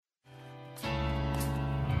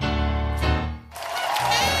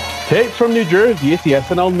Tapes from New Jersey, it's the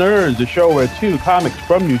SNL Nerds, the show where two comics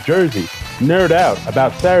from New Jersey nerd out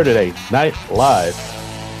about Saturday Night Live.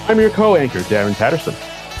 I'm your co-anchor, Darren Patterson.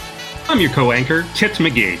 I'm your co-anchor, Tits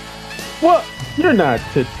McGee. What? You're not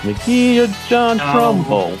Tits McGee, you're John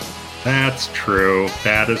Trumbull. That's true.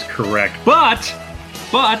 That is correct. But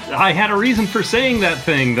I had a reason for saying that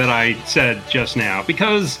thing that I said just now,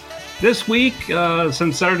 because this week,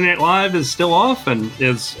 since Saturday Night Live is still off and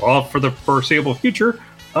is off for the foreseeable future,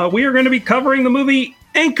 we are going to be covering the movie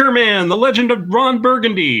Anchorman, The Legend of Ron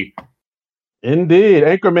Burgundy. Indeed.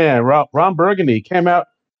 Anchorman, Ron Burgundy came out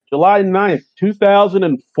July 9th,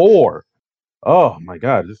 2004. Oh, my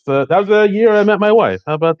God. That was the year I met my wife.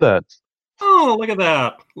 How about that? Oh, look at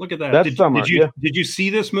that. Look at that. That's summer, Did you see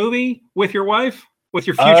this movie with your wife? With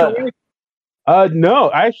your future wife? No.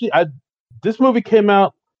 This movie came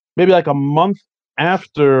out maybe like a month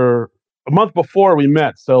before we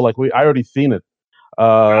met. So, I already seen it.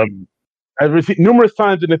 I've received numerous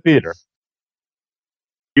times in the theater.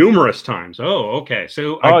 Numerous times. Oh, okay.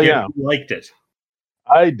 So you liked it.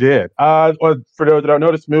 I did. For those that don't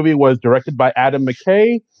know, this movie was directed by Adam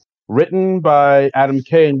McKay, written by Adam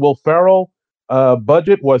McKay and Will Ferrell.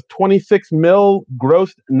 Budget was $26 million,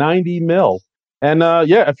 grossed $90 million. And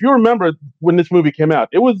if you remember when this movie came out,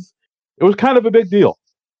 it was kind of a big deal.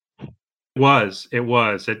 It was.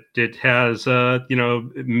 It has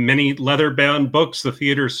many leather-bound books. The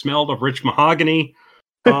theater smelled of rich mahogany.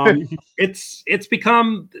 It's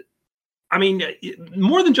become, I mean,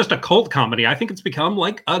 more than just a cult comedy. I think it's become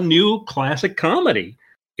like a new classic comedy.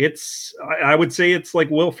 I would say it's like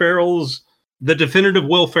the definitive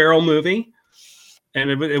Will Ferrell movie, and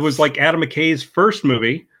it was like Adam McKay's first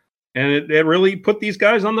movie, and it really put these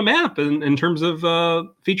guys on the map in terms of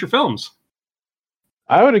feature films.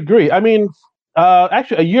 I would agree. I mean,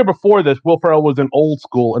 actually, a year before this, Will Ferrell was in Old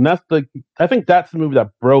School, and I think that's the movie that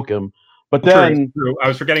broke him. But then, true. I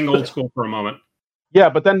was forgetting Old School for a moment. Yeah,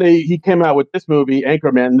 but then he came out with this movie,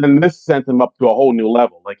 Anchorman, and then this sent him up to a whole new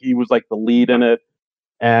level. Like, he was like the lead in it,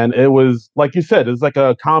 and it was, like you said, it's like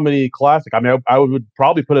a comedy classic. I mean, I would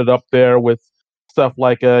probably put it up there with stuff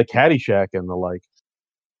like Caddyshack and the like.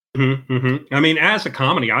 Mm-hmm, mm-hmm. I mean, as a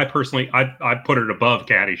comedy, I personally, I put it above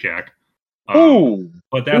Caddyshack. Ooh,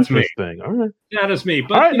 but that's me. All right. That is me.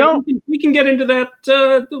 But we can get into that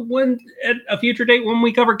when at a future date when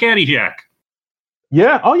we cover Caddyshack.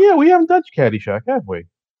 Yeah. Oh, yeah. We haven't touched Caddyshack, have we?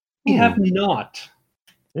 We have not.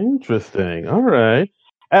 Interesting. All right.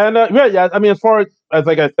 And yeah. I mean, as far as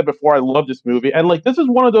like I said before, I love this movie, and like this is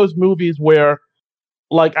one of those movies where,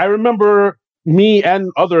 like, I remember me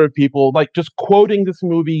and other people like just quoting this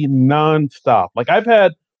movie nonstop. Like, I've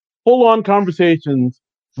had full-on conversations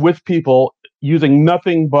with people using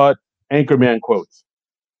nothing but Anchorman quotes.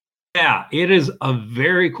 Yeah, it is a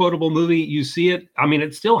very quotable movie. You see it. I mean,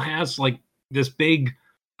 it still has like this big,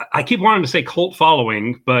 I keep wanting to say cult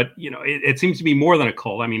following, but it seems to be more than a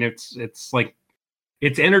cult. I mean, it's like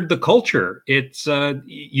it's entered the culture. It's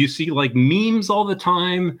you see like memes all the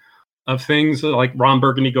time of things like Ron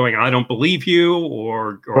Burgundy going, "I don't believe you,"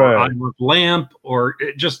 or right. "I love lamp," or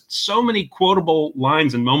just so many quotable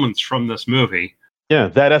lines and moments from this movie. Yeah,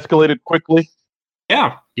 that escalated quickly.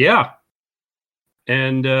 Yeah.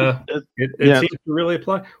 And it seems to really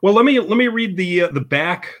apply. Well, let me read the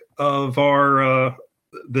back of our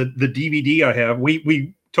the DVD I have.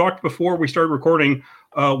 We talked before we started recording.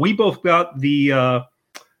 We both got the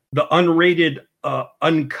unrated,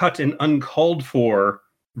 uncut, and uncalled for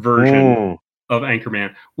version of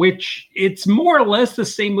Anchorman, which it's more or less the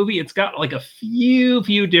same movie. It's got like a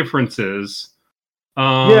few differences.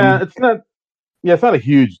 It's not a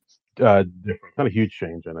huge difference. Not a huge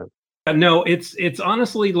change in it. No, it's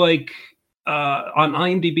honestly like on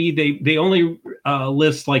IMDb they only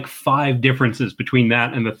list like 5 differences between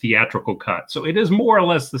that and the theatrical cut. So it is more or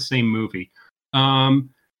less the same movie.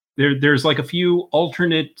 There's like a few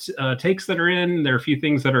alternate takes that are in. There are a few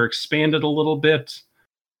things that are expanded a little bit,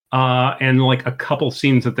 and like a couple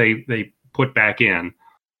scenes that they put back in.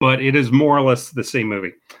 But it is more or less the same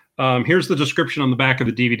movie. Here's the description on the back of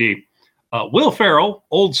the DVD. Will Ferrell,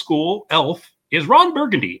 Old School, Elf, is Ron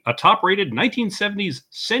Burgundy, a top-rated 1970s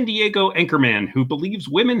San Diego anchorman who believes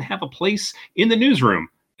women have a place in the newsroom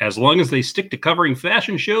as long as they stick to covering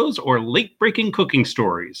fashion shows or late-breaking cooking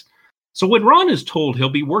stories. So when Ron is told he'll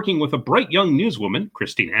be working with a bright young newswoman,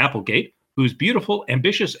 Christina Applegate, who's beautiful,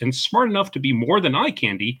 ambitious, and smart enough to be more than eye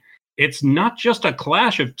candy, it's not just a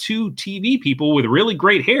clash of 2 TV people with really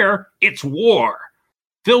great hair, it's war.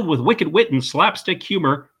 Filled with wicked wit and slapstick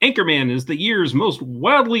humor, Anchorman is the year's most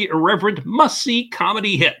wildly irreverent, must-see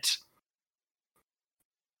comedy hit.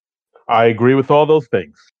 I agree with all those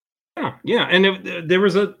things. Yeah. And there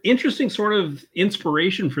was an interesting sort of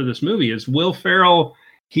inspiration for this movie. Is Will Ferrell?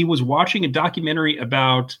 He was watching a documentary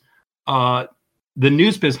about the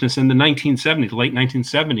news business in the 1970s, late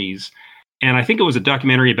 1970s, and I think it was a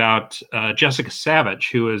documentary about Jessica Savage,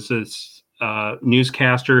 who was this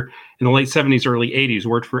newscaster in the late 70s, early 80s,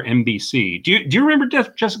 worked for NBC. Do you remember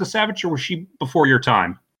Jessica Savage, or was she before your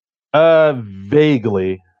time?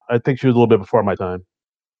 Vaguely. I think she was a little bit before my time.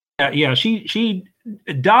 Yeah. She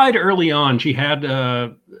died early on. She had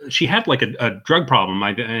like a drug problem,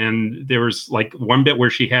 and there was like one bit where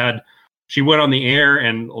she went on the air,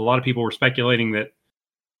 and a lot of people were speculating that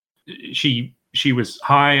she was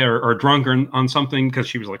high or drunk on something, because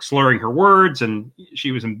she was like slurring her words, and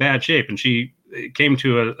she was in bad shape, and she came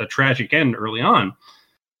to a tragic end early on.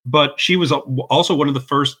 But she was also one of the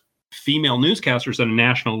first female newscasters at a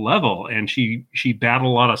national level, and she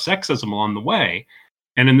battled a lot of sexism along the way.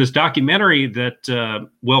 And in this documentary that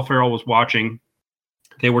Will Ferrell was watching,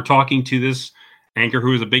 they were talking to this anchor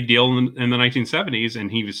who was a big deal in the 1970s,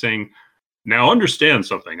 and he was saying, "Now understand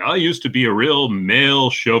something. I used to be a real male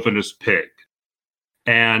chauvinist pig,"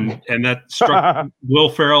 and that struck Will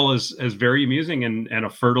Ferrell as very amusing and a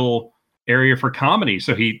fertile area for comedy.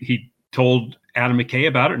 So he told Adam McKay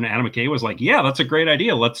about it, and Adam McKay was like, "Yeah, that's a great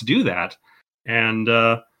idea. Let's do that." And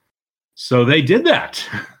so they did that.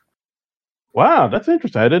 Wow, that's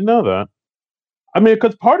interesting. I didn't know that. I mean,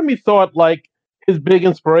 because part of me thought like his big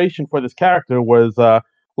inspiration for this character was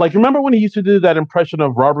like, remember when he used to do that impression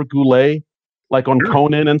of Robert Goulet, like on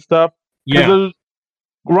Conan and stuff? Yeah.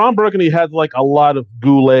 Ron Burgundy has like a lot of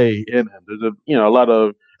Goulet in him. There's a lot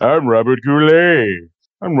of "I'm Robert Goulet,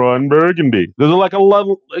 I'm Ron Burgundy." There's like a lot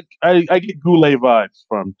of, like, I get Goulet vibes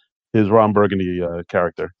from his Ron Burgundy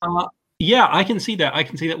character. Yeah, I can see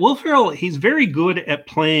that. Will Ferrell, he's very good at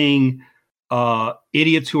playing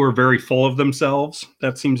idiots who are very full of themselves.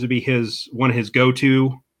 That seems to be one of his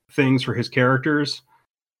go-to things for his characters.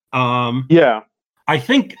 Yeah, I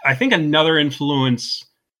think another influence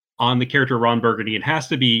on the character Ron Burgundy, it has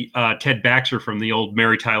to be Ted Baxter from the old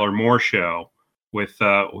Mary Tyler Moore show with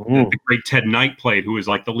the great Ted Knight played, who was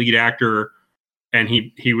like the lead actor, and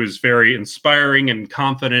he was very inspiring and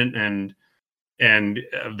confident and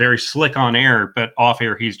very slick on air, but off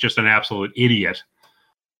air he's just an absolute idiot.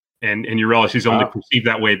 And you realize he's only perceived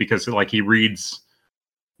that way because like he reads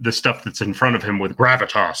the stuff that's in front of him with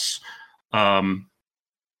gravitas.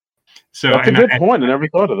 So that's a good point. I never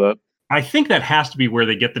thought of that. I think that has to be where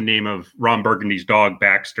they get the name of Ron Burgundy's dog,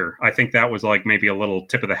 Baxter. I think that was like maybe a little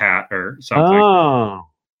tip of the hat or something. Oh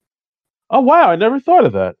wow! I never thought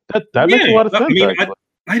of that. That makes a lot of sense. I mean,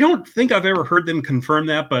 I don't think I've ever heard them confirm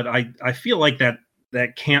that, but I feel like that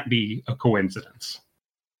can't be a coincidence.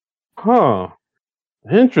 Huh.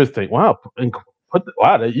 Interesting. Wow.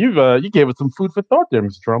 You gave us some food for thought there,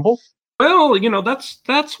 Mr. Trumbull. Well,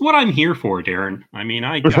 that's what I'm here for, Darren. I mean,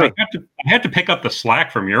 I had to pick up the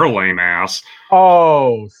slack from your lame ass.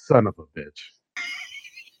 Oh, son of a bitch!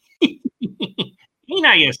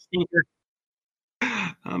 Now you stinker.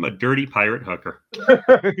 I'm a dirty pirate hooker.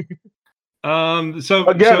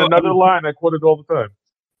 Another line I quoted all the time.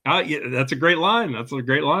 Yeah, that's a great line.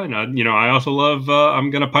 I also love "I'm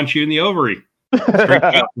gonna punch you in the ovary." Straight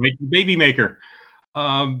up, make the baby maker.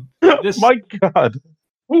 My God.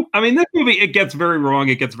 I mean, this movie, it gets very wrong.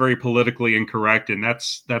 It gets very politically incorrect, and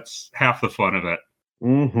that's half the fun of it.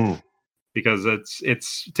 Mm-hmm. Because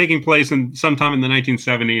it's taking place in sometime in the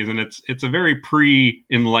 1970s, and it's a very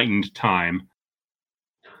pre-enlightened time.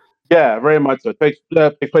 Yeah, very much so. It takes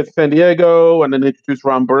place in San Diego, and then introduce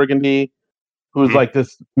Ron Burgundy, who's like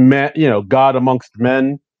this man, God amongst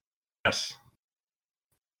men. Yes.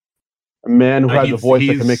 A man who has a voice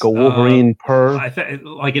that can make a Wolverine purr.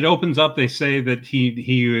 Like it opens up, they say that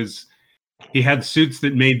he had suits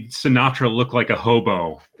that made Sinatra look like a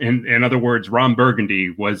hobo. In other words, Ron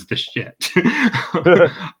Burgundy was the shit.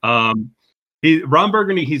 Ron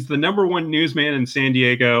Burgundy, he's the number one newsman in San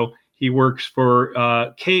Diego. He works for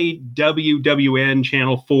KWWN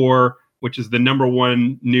Channel 4, which is the number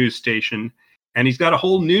one news station. And he's got a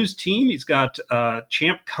whole news team. He's got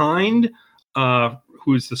Champ Kind,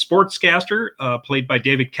 who's the sportscaster, played by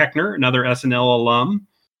David Koechner, another SNL alum,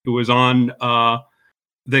 who was on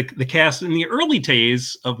the cast in the early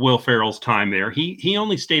days of Will Ferrell's time there. He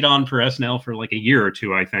only stayed on for SNL for like a year or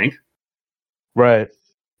two, I think. Right.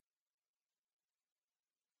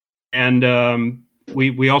 And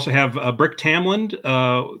we also have Brick Tamland,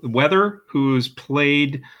 Weather, who's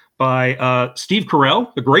played by Steve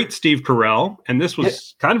Carell, the great Steve Carell. And this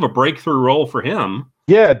was kind of a breakthrough role for him.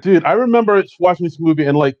 Yeah, dude, I remember watching this movie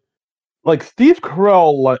and like Steve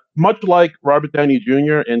Carell, much like Robert Downey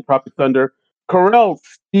Jr. in Tropic Thunder, Carell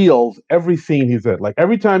steals every scene he's in. Like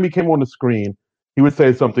every time he came on the screen, he would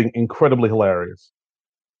say something incredibly hilarious.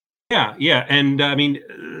 Yeah, yeah, and I mean,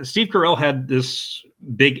 Steve Carell had this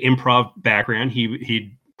big improv background.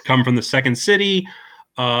 He'd come from the Second City,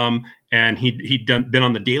 and been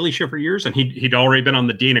on the Daily Show for years, and he'd already been on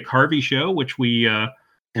the Dana Carvey show, which we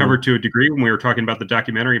covered to a degree when we were talking about the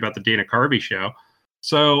documentary about the Dana Carvey show.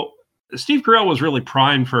 So Steve Carell was really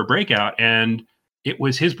primed for a breakout, and it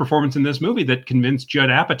was his performance in this movie that convinced Judd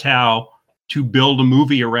Apatow to build a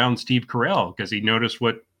movie around Steve Carell, because he noticed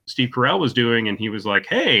what Steve Carell was doing, and he was like,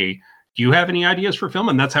 "Hey, do you have any ideas for film?"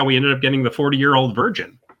 And that's how we ended up getting the 40-Year-Old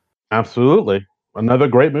Virgin. Absolutely, another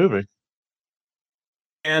great movie.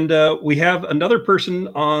 And we have another person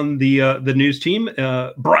on the news team,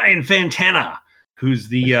 Brian Fantana, who's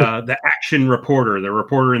the action reporter, the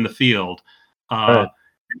reporter in the field. Right.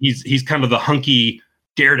 He's kind of the hunky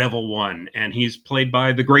Daredevil one, and he's played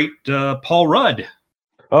by the great Paul Rudd.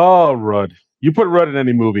 Oh, Rudd! You put Rudd in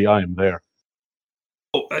any movie, I am there.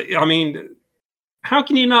 I mean, how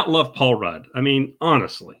can you not love Paul Rudd? I mean,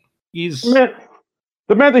 honestly, he's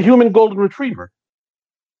the human golden retriever.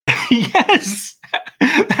 Yes,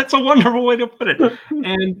 that's a wonderful way to put it.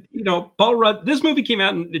 And Paul Rudd. This movie came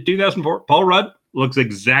out in 2004. Paul Rudd looks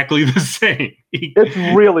exactly the same. It's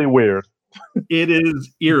really weird. It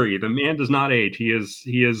is eerie. The man does not age. He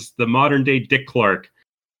is the modern day Dick Clark.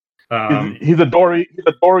 He's a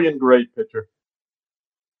Dorian Gray picture.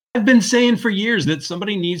 I've been saying for years that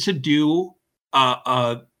somebody needs to do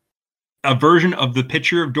a version of the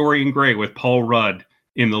picture of Dorian Gray with Paul Rudd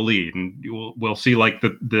in the lead, and we'll see like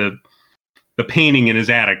the painting in his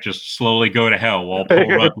attic just slowly go to hell while Paul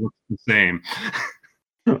Rudd looks the same.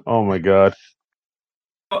 Oh my God!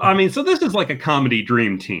 I mean, so this is like a comedy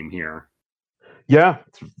dream team here. Yeah,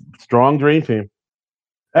 strong dream team,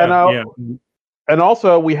 and and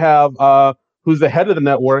also we have who's the head of the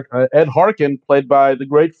network, Ed Harkin, played by the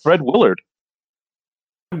great Fred Willard.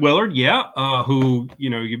 Willard, yeah, who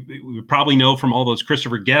you probably know from all those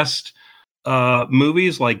Christopher Guest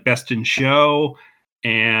movies like Best in Show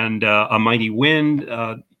and A Mighty Wind.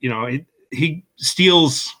 He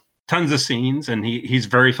steals tons of scenes, and he's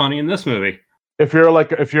very funny in this movie. If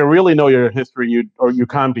you really know your history, your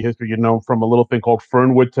comedy history, you know from a little thing called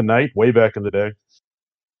Fernwood Tonight, way back in the day.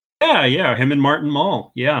 Yeah, him and Martin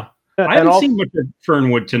Mull. Yeah, I haven't seen much of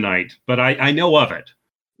Fernwood Tonight, but I know of it.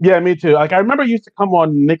 Yeah, me too. Like I remember it used to come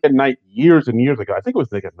on Nick at Night years and years ago. I think it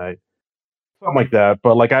was Nick at Night, something like that.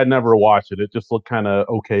 But like I never watched it. It just looked kind of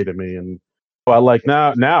okay to me. And but like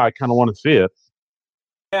now I kind of want to see it.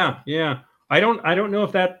 Yeah. I don't know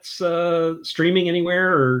if that's streaming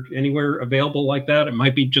anywhere or anywhere available like that. It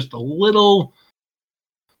might be just a little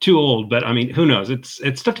too old, but I mean, who knows?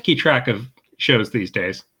 It's tough to keep track of shows these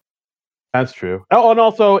days. That's true. Oh, and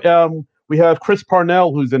also we have Chris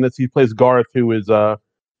Parnell who's in this. He plays Garth, who is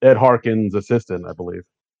Ed Harkin's assistant, I believe.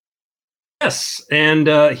 Yes, and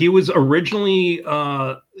he was originally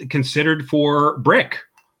considered for Brick.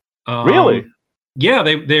 Really? Yeah,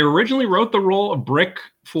 they originally wrote the role of Brick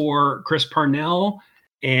for Chris Parnell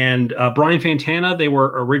and Brian Fantana. They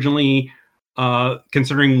were originally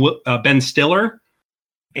considering Ben Stiller.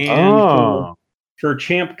 And for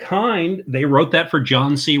Champ Kind, they wrote that for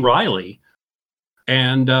John C. Reilly.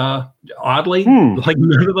 And oddly, like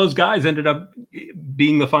none of those guys ended up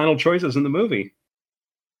being the final choices in the movie.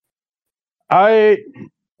 I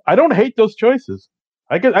don't hate those choices.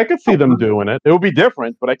 I could see them doing it. It would be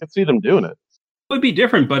different, but I could see them doing it. It would be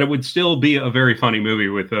different, but it would still be a very funny movie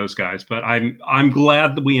with those guys. But I'm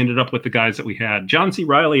glad that we ended up with the guys that we had. John C.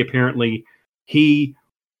 Reilly, apparently, he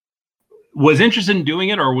was interested in doing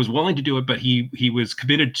it or was willing to do it, but he was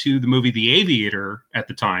committed to the movie The Aviator at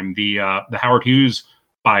the time, the Howard Hughes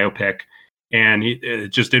biopic, and it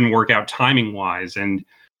just didn't work out timing wise. And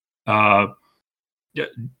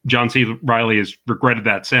John C. Reilly has regretted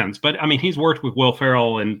that since. But I mean, he's worked with Will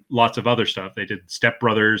Ferrell and lots of other stuff. They did Step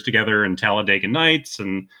Brothers together and Talladega Nights,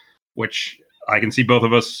 and which I can see both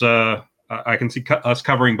of us. I can see us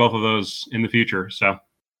covering both of those in the future. So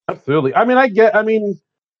absolutely. I mean, I get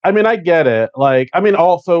it. Like, I mean,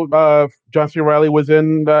 also John C. Reilly was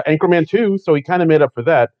in Anchorman 2, so he kind of made up for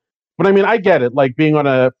that. But I mean, I get it. Like being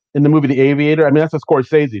in the movie The Aviator. I mean, that's a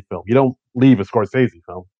Scorsese film. You don't leave a Scorsese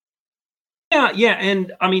film. Yeah,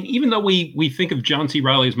 and I mean, even though we think of John C.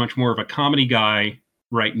 Reilly as much more of a comedy guy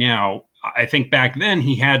right now, I think back then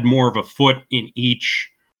he had more of a foot in each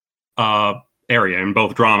area, in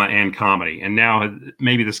both drama and comedy. And now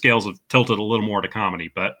maybe the scales have tilted a little more to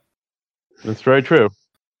comedy, but that's very true.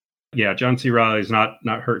 Yeah, John C. Reilly's not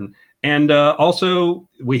hurting. And also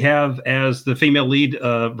we have as the female lead,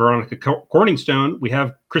 Veronica Corningstone, we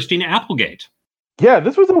have Christina Applegate. Yeah,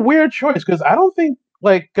 this was a weird choice because I don't think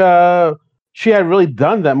she had really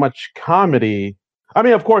done that much comedy. I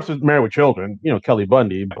mean, of course, it's Married with Children, Kelly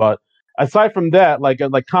Bundy, but aside from that, like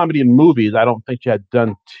comedy in movies, I don't think she had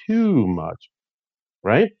done too much,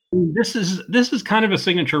 right? This is kind of a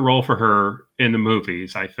signature role for her in the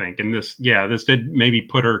movies, I think. And this did maybe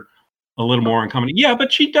put her a little more on comedy. Yeah,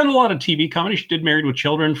 but she'd done a lot of TV comedy. She did Married with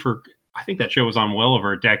Children for, I think that show was on well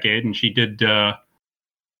over a decade, and she did.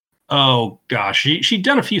 Oh gosh, she'd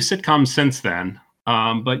done a few sitcoms since then.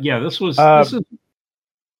 But yeah, this is.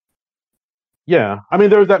 Yeah, I mean,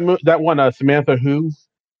 there was that one Samantha Who,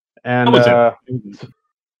 and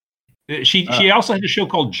she also had a show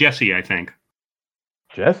called Jessie, I think.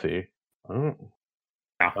 Jessie, I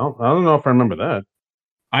don't know if I remember that.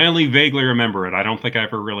 I only vaguely remember it. I don't think I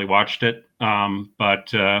ever really watched it.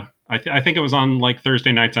 But I think it was on like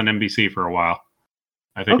Thursday nights on NBC for a while.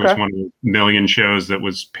 I think it was one of the million shows that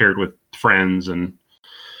was paired with Friends and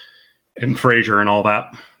Frasier and all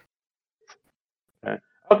that.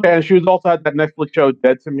 Okay, and she was also at that Netflix show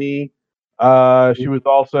Dead to Me. She was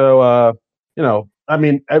also, I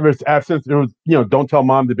mean, ever since there was, Don't Tell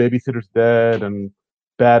Mom the Babysitter's Dead and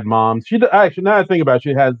Bad Moms. Actually, now I think about it,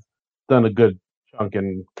 she has done a good chunk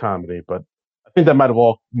in comedy, but I think that might have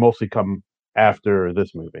all mostly come after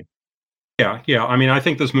this movie. Yeah. I mean, I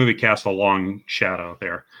think this movie casts a long shadow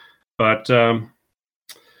there, but I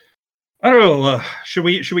don't know. Should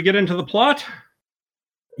we get into the plot?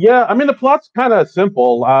 Yeah, I mean, the plot's kind of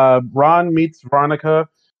simple. Ron meets Veronica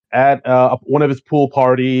at one of his pool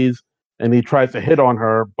parties, and he tries to hit on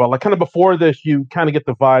her. But like, kind of before this, you kind of get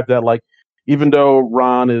the vibe that like, even though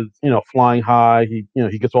Ron is flying high, he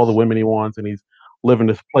gets all the women he wants, and he's living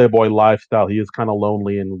this playboy lifestyle. He is kind of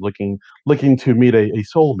lonely and looking to meet a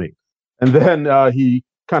soulmate. And then he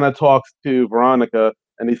kind of talks to Veronica,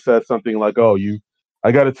 and he says something like, "Oh,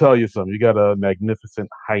 I got to tell you something. You got a magnificent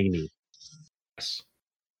hiney." Yes.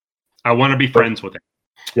 I want to be friends with it.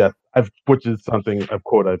 Yeah, which is a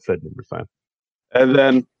quote I've said numerous times. And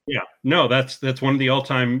then that's one of the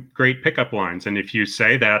all-time great pickup lines. And if you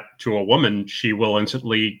say that to a woman, she will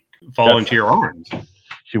instantly fall into your arms.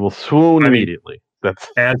 She will swoon immediately.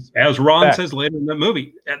 That's as Ron says later in the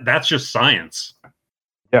movie. That's just science.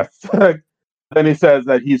 Yes. Then he says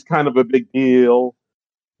that he's kind of a big deal,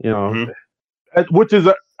 which is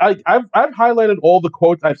I've highlighted all the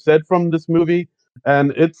quotes I've said from this movie,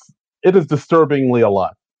 and it is disturbingly a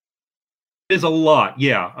lot. It is a lot,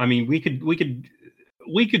 yeah. I mean, we could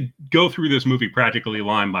go through this movie practically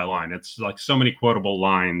line by line. It's like so many quotable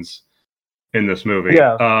lines in this movie.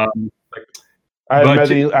 Yeah. I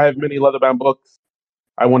have many leather-bound books.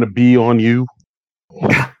 I want to be on you.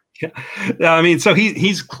 Yeah. I mean, so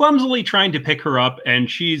he's clumsily trying to pick her up, and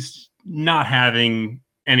she's not having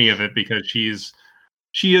any of it because she's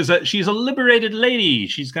a liberated lady.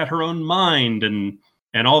 She's got her own mind and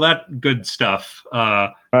all that good stuff.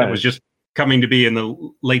 Right. That was just coming to be in the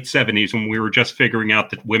late 70s when we were just figuring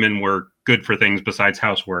out that women were good for things besides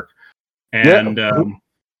housework. And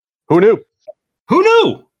who knew? Who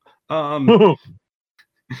knew?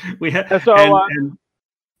 We had. Go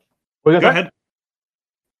ahead.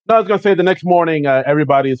 No, I was going to say the next morning,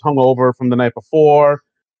 everybody is hungover from the night before.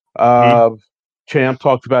 Champ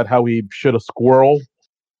talks about how he shot a squirrel,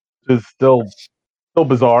 which is still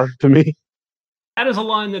bizarre to me. That is a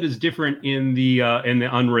line that is different in the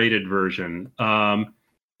unrated version. Hang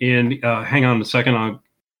on a second.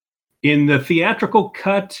 In the theatrical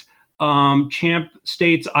cut, Champ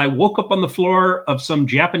states, "I woke up on the floor of some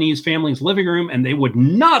Japanese family's living room, and they would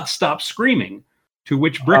not stop screaming." To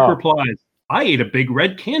which Brick replies, "I ate a big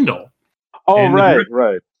red candle." Oh,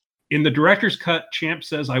 right. In the director's cut, Champ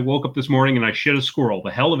says, "I woke up this morning and I shit a squirrel.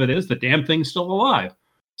 The hell of it is, the damn thing's still alive.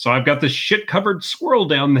 So I've got this shit-covered squirrel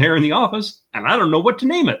down there in the office, and I don't know what to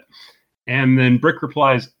name it." And then Brick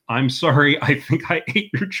replies, "I'm sorry, I think I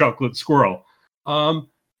ate your chocolate squirrel."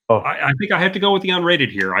 I think I have to go with the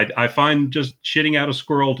unrated here. I find just shitting out a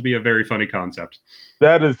squirrel to be a very funny concept.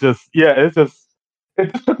 That is just, it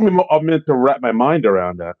just took me a minute to wrap my mind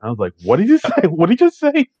around that. I was like, what did you say? What did you just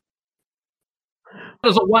say? That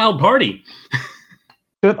was a wild party.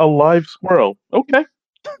 A live squirrel. Okay.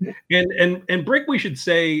 And Brick, we should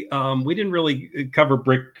say, we didn't really cover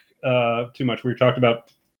Brick too much. We talked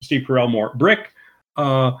about Steve Carell more. Brick,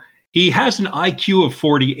 he has an IQ of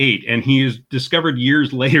 48, and he is discovered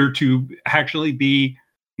years later to actually be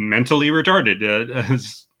mentally retarded.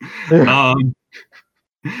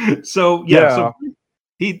 So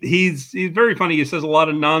he's very funny. He says a lot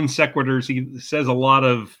of non sequiturs. He says a lot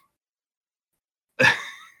of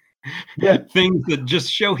things that just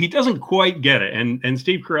show he doesn't quite get it. And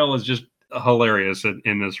Steve Carell is just hilarious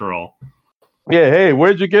in this role. Yeah, hey,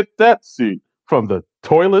 where'd you get that suit? From the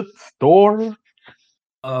toilet store?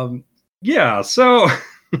 Yeah, so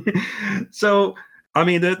so I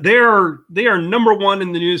mean they are number one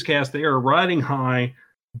in the newscast. They are riding high,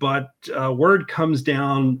 but word comes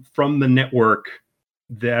down from the network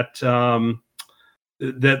that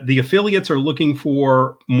that the affiliates are looking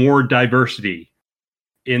for more diversity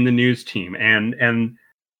in the news team, and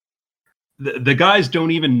the guys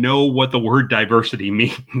don't even know what the word diversity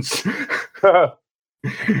means.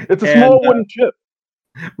 It's a And small wooden chip.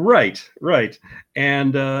 right.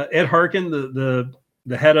 And Ed Harkin,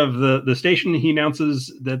 the head of the station, he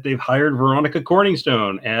announces that they've hired Veronica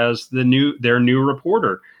Corningstone as their new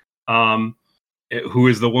reporter, who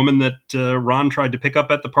is the woman that Ron tried to pick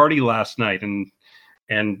up at the party last night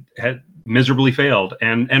and had miserably failed.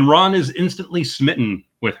 And Ron is instantly smitten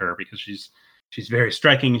with her because she's very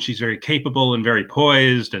striking and she's very capable and very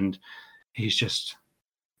poised, and he is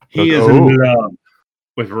in love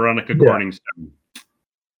with Veronica Corningstone.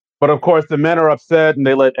 But of course, the men are upset, and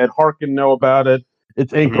they let Ed Harkin know about it.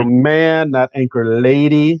 It's anchor man, not anchor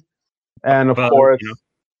lady, and of course,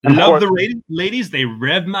 the ladies. They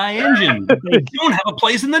rev my engine. They don't have a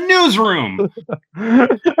place in the newsroom.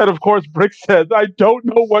 And of course, Brick says, "I don't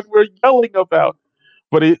know what we're yelling about."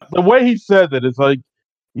 But the way he said it is like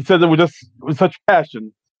he said it with such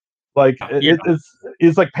passion, like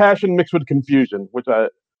it's like passion mixed with confusion, which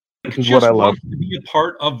is what I love. To be a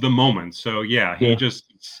part of the moment. So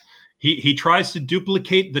he tries to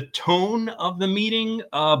duplicate the tone of the meeting,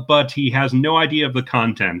 but he has no idea of the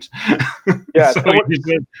content. Yeah, so he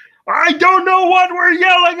says, I don't know what we're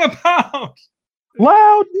yelling about.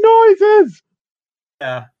 Loud noises.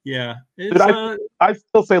 Yeah. I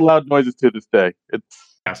still say loud noises to this day.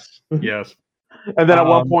 Yes. And then at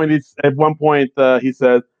one point he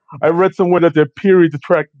says, "I read somewhere that their periods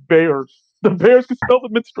attract bears. The bears can smell the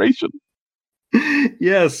menstruation."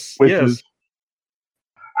 Yes.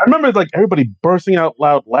 I remember like everybody bursting out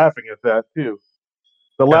loud laughing at that too.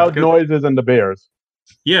 The loud noises and the bears.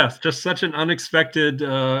 Yes, just such an unexpected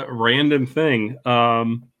random thing.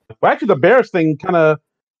 Well, actually, the bears thing kind of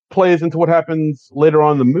plays into what happens later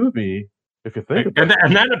on in the movie, if you think about it.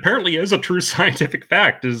 And that apparently is a true scientific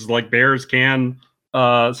fact, is like bears can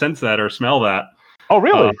sense that or smell that. Oh,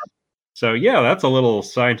 really? So yeah, that's a little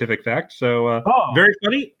scientific fact. So very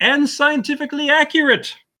funny and scientifically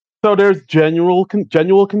accurate. So there's genuine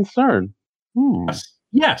concern.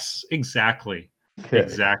 Yes, exactly. Okay.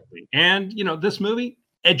 Exactly. And this movie,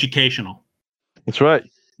 educational. That's right.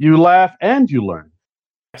 You laugh and you learn.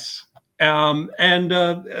 Yes. And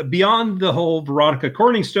beyond the whole Veronica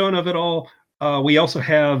Corningstone of it all, we also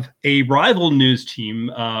have a rival news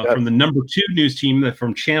team from the number 2 news team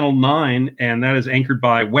from Channel 9, and that is anchored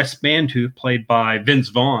by Wes Mantooth, played by Vince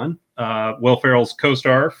Vaughn, Will Ferrell's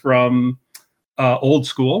co-star from Old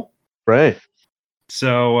School. Right.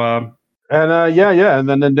 So and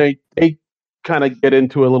then they kind of get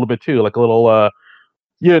into it a little bit too, like a little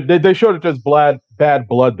they showed it just bad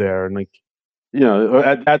blood there, and like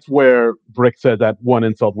that's where Brick said that one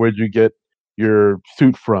insult. Where'd you get your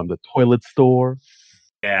suit from? The toilet store?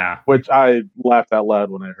 Yeah. Which I laughed out loud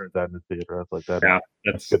when I heard that in the theater. I was like,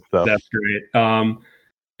 that's good stuff. That's great.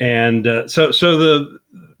 And so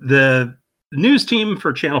the news team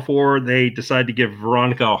for Channel 4, they decide to give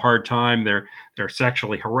Veronica a hard time. They're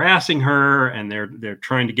sexually harassing her, and they're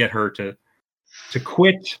trying to get her to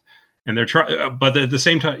quit. And they're trying, but at the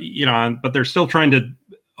same time, but they're still trying to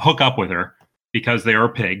hook up with her because they are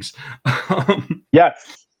pigs.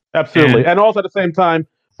 Yes, absolutely. And also at the same time,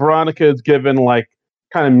 Veronica is given like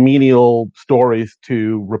kind of menial stories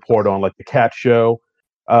to report on, like the cat show.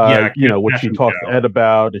 Which she talks to Ed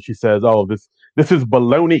about, and she says, "Oh, this is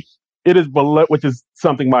baloney. It is baloney," which is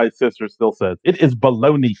something my sister still says. It is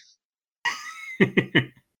baloney.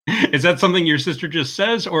 Is that something your sister just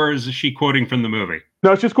says, or is she quoting from the movie?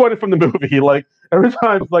 No, she's quoting from the movie. Like every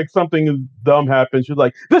time like something dumb happens, she's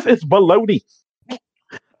like, "This is baloney."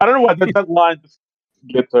 I don't know why that line just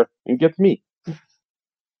gets her and gets me.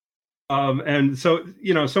 And so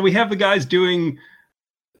so we have the guys doing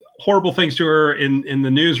horrible things to her in the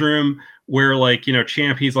newsroom, where like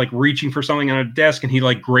Champ, he's like reaching for something on a desk and he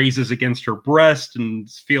like grazes against her breast and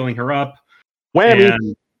is feeling her up. Whammy.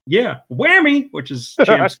 And, whammy, which is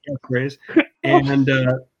Champ's catchphrase. And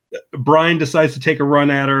Brian decides to take a run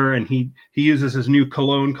at her, and he uses his new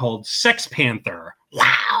cologne called Sex Panther.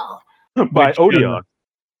 Wow. By Odeon.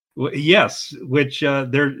 Yes, which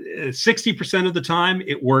they're 60% of the time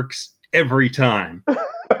it works every time.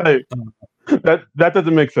 That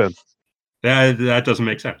doesn't make sense. That doesn't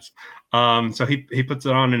make sense. So he puts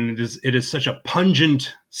it on, and it is such a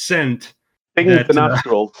pungent scent. Taking the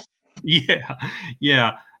nostrils. Yeah,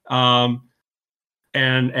 yeah.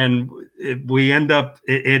 We end up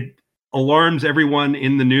it alarms everyone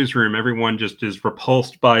in the newsroom. Everyone just is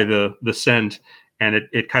repulsed by the scent, and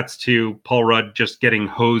it cuts to Paul Rudd just getting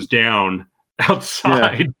hosed down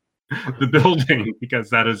outside the building because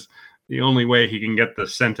that is the only way he can get the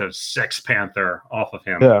scent of Sex Panther off of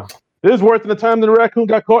him. Yeah, it was worth the time the raccoon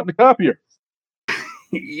got caught in the copier.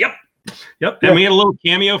 Yep. And we had a little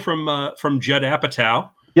cameo from Judd Apatow.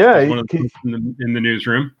 Yeah, one of the in the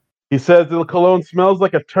newsroom. He says the cologne smells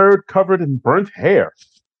like a turd covered in burnt hair.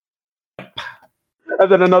 And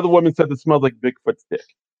then another woman said it smells like Bigfoot's dick.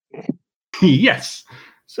 Yes.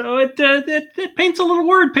 So it paints a little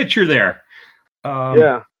word picture there.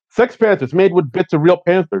 Sex Panther's made with bits of real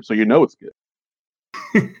panther, so you know it's good.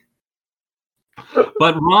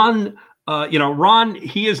 But Ron, Ron,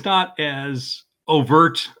 he is not as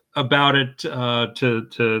overt about it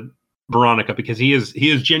to Veronica because he is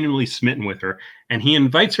genuinely smitten with her, and he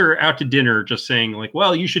invites her out to dinner, just saying like,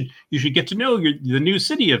 well, you should get to know the new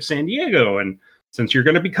city of San Diego, and since you're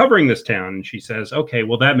going to be covering this town. And she says, okay,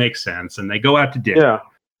 well, that makes sense, and they go out to dinner.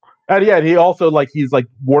 And he also he's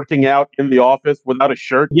working out in the office without a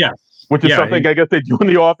shirt. Yes, which is something I guess they do in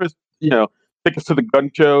the office. Tickets to the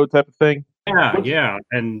gun show type of thing. Yeah,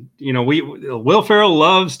 and Will Ferrell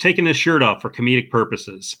loves taking his shirt off for comedic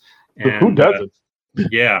purposes. And who doesn't?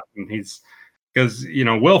 And he's because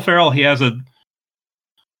Will Ferrell, he has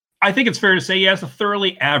I think it's fair to say he has a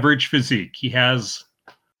thoroughly average physique. He has.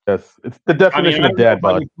 Yes, it's the definition of dad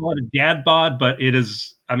bod. Call it a dad bod, but it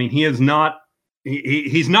is. I mean, he is not.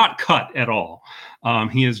 He's not cut at all.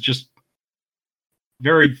 He is just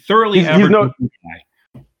very thoroughly average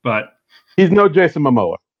guy. But he's no Jason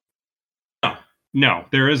Momoa. No,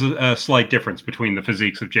 there is a slight difference between the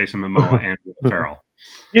physiques of Jason Momoa and Will Ferrell.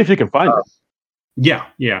 If you can find it. Yeah.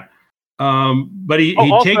 But he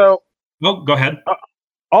also, takes. Oh, go ahead.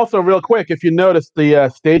 Also, real quick, if you notice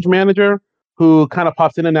the stage manager who kind of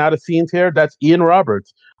pops in and out of scenes here, that's Ian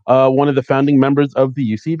Roberts, one of the founding members of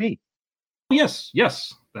the UCB. Yes,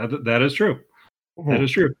 that is true. Mm-hmm. That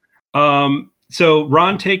is true. So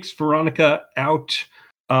Ron takes Veronica out.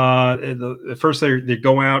 First they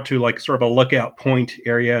go out to sort of a lookout point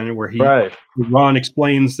area, and where Ron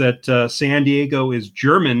explains that San Diego is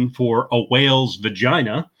German for a whale's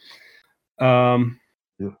vagina.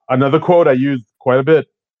 Another quote I used quite a bit.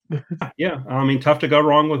 Yeah, I mean, tough to go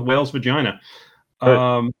wrong with whale's vagina.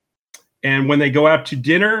 Right. And when they go out to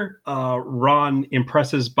dinner, Ron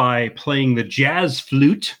impresses by playing the jazz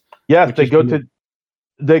flute. Yes, they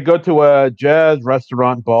go to a jazz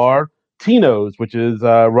restaurant bar, Tino's, which is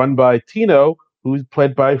run by Tino, who's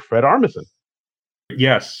played by Fred Armisen.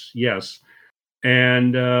 Yes.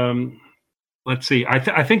 And let's see.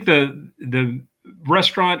 I think the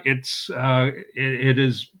restaurant it's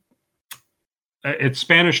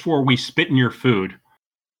Spanish for "we spit in your food."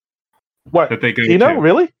 What? That they go Tino? to.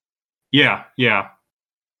 Really? Yeah.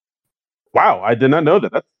 Wow, I did not know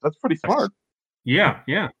that. That's pretty smart. Yeah.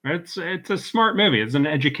 It's a smart movie. It's an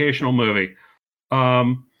educational movie.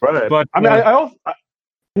 Right. But I mean, I also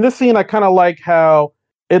in this scene I kind of like how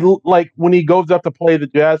it when he goes up to play the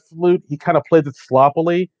jazz flute, he kind of plays it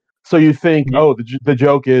sloppily. So you think, the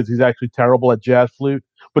joke is he's actually terrible at jazz flute,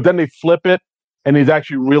 but then they flip it, and he's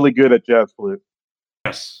actually really good at jazz flute.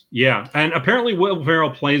 Yes. Yeah. And apparently Will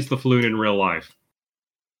Ferrell plays the flute in real life.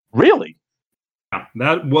 Really? Yeah.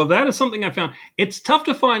 That is something I found. It's tough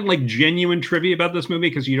to find genuine trivia about this movie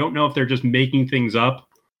because you don't know if they're just making things up.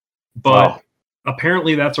 But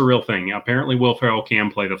apparently that's a real thing. Apparently Will Ferrell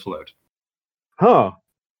can play the flute. Huh.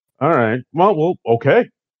 All right. Well, okay.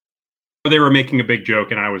 They were making a big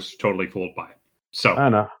joke, and I was totally fooled by it. So I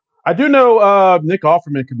know. I do know Nick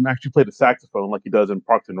Offerman can actually play the saxophone like he does in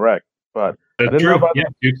Parks and Rec, but I didn't know about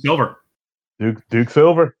Duke Silver. Duke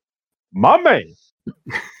Silver, my man.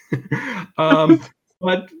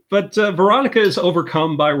 But Veronica is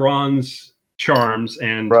overcome by Ron's charms,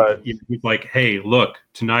 and he's like, "Hey, look,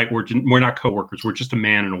 tonight we're not coworkers. We're just a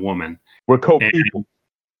man and a woman. We're co-people."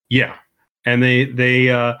 Yeah, and they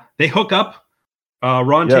hook up.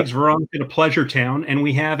 Ron takes Veronica to Pleasure Town, and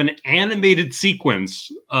we have an animated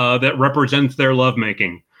sequence that represents their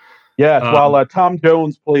lovemaking. Yes, while Tom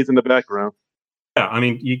Jones plays in the background. Yeah, I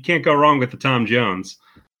mean, you can't go wrong with the Tom Jones.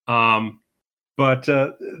 But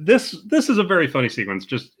this is a very funny sequence.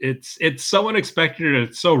 Just it's so unexpected and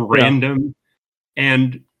it's so random,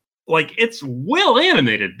 and it's well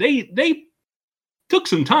animated. They took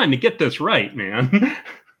some time to get this right, man.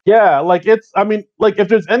 Yeah, if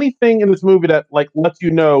there's anything in this movie that lets you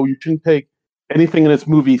know you shouldn't take anything in this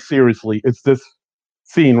movie seriously, it's this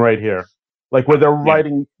scene right here. Where they're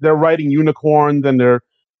riding unicorns and they're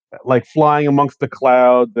like flying amongst the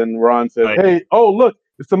clouds, and Ron says, Right. "Hey, oh look,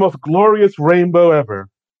 it's the most glorious rainbow ever."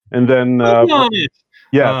 And then, On it.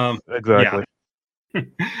 yes, Yeah. exactly.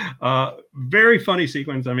 Very funny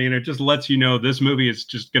sequence. I mean, it just lets you know this movie is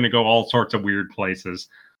just going to go all sorts of weird places.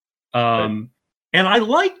 And I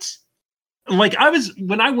liked, like,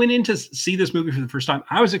 when I went in to see this movie for the first time,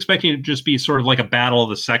 I was expecting it to just be sort of like a battle of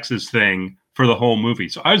the sexes thing for the whole movie.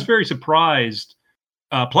 So I was very surprised,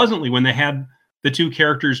 pleasantly, when they had the two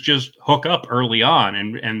characters just hook up early on,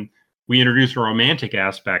 and we introduced a romantic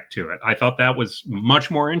aspect to it. I thought that was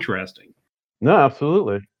much more interesting. No,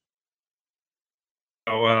 absolutely.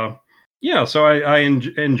 So yeah, so I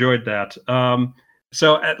enjoyed that.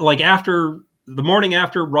 Like, after the morning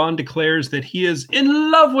after, Ron declares that he is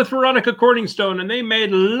in love with Veronica Corningstone, and they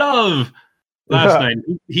made love last night.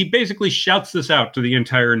 He basically shouts this out to the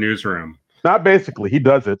entire newsroom. Not basically, he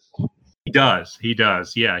does it. He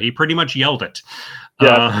does. Yeah, he pretty much yelled it.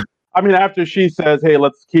 Yeah. I mean, after she says, "Hey,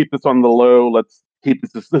 let's keep this on the low. Let's keep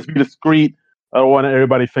this. Let's be discreet. I don't want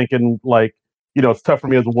everybody thinking like, it's tough for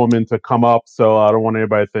me as a woman to come up, so I don't want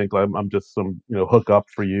anybody to think like I'm just some, hook up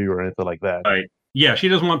for you or anything like that." Right. Yeah, she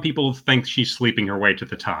doesn't want people to think she's sleeping her way to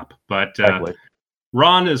the top. But Exactly.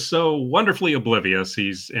 Ron is so wonderfully oblivious.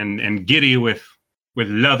 He's and giddy with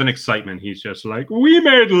love and excitement. He's just like, "We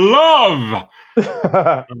made love."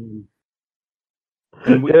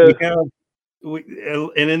 And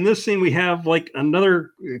and in this scene, we have like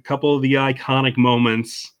another couple of the iconic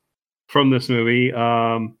moments from this movie,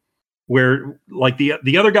 where like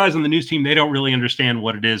the other guys on the news team, they don't really understand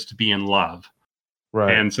what it is to be in love,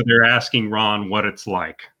 Right. and so they're asking Ron what it's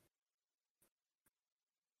like,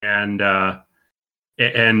 and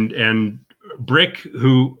Brick,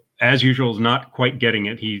 who as usual is not quite getting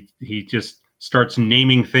it, he just starts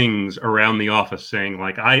naming things around the office, saying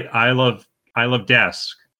like, I love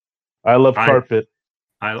desk. I love carpet.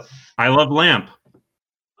 I love lamp.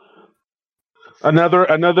 Another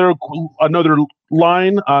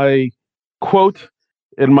line I quote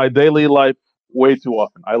in my daily life way too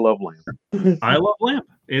often. I love lamp. I love lamp.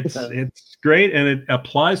 It's great, and it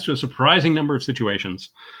applies to a surprising number of situations.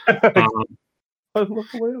 I love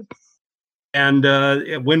lamp. And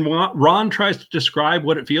when Ron tries to describe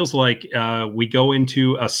what it feels like, we go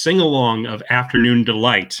into a sing-along of Afternoon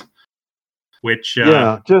Delight, which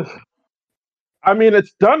I mean,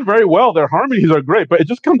 it's done very well. Their harmonies are great, but it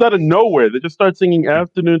just comes out of nowhere. They just start singing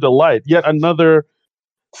Afternoon Delight. Yet another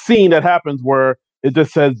scene that happens where it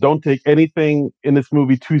just says, don't take anything in this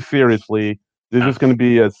movie too seriously. They're just going to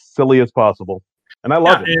be as silly as possible. And I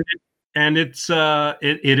love it. And it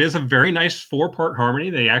is a very nice 4-part harmony.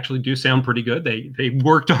 They actually do sound pretty good. They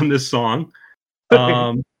worked on this song.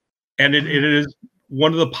 And it is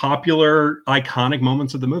one of the popular, iconic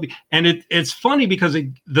moments of the movie. And it's funny because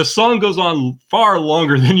the song goes on far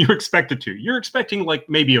longer than you expect it to. You're expecting like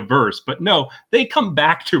maybe a verse, but no, they come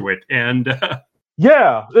back to it. And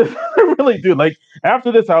yeah, they really do. Like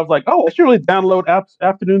after this, I was like, oh, I should really download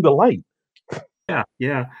Afternoon Delight.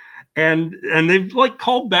 Yeah. And they've like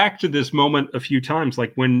called back to this moment a few times.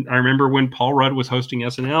 Like I remember when Paul Rudd was hosting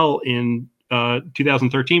SNL in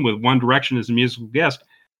 2013 with One Direction as a musical guest,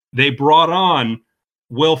 they brought on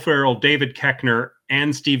Will Ferrell, David Koechner,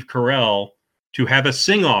 and Steve Carell to have a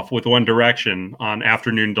sing-off with One Direction on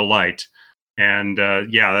Afternoon Delight. And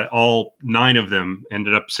all 9 of them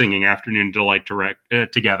ended up singing Afternoon Delight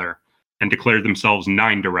together and declared themselves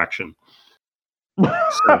Nine Direction.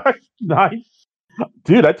 So, nice.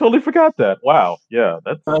 Dude, I totally forgot that. Wow. Yeah,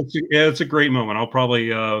 it's a great moment. I'll probably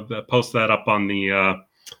post that up on the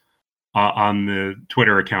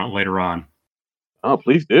Twitter account later on. Oh,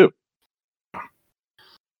 please do.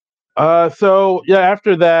 So yeah,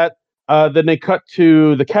 after that, then they cut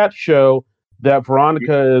to the Cat Show that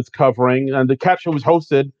Veronica is covering, and the Cat Show was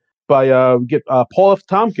hosted by Paul F.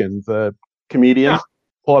 Tompkins, a comedian.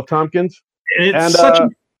 Paul F. Tompkins. It's such an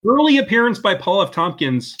early appearance by Paul F.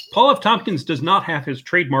 Tompkins. Paul F. Tompkins does not have his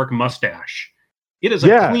trademark mustache. It is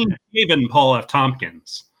a clean-shaven Paul F.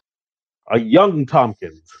 Tompkins. A young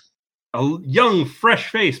Tompkins. A young,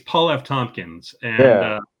 fresh-faced Paul F. Tompkins.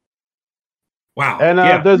 And wow. And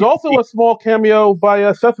there's also a small cameo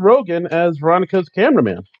by Seth Rogen as Veronica's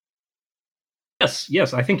cameraman.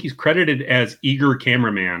 Yes. I think he's credited as eager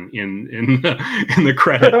cameraman in the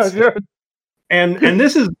credits. And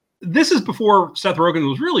this is before Seth Rogen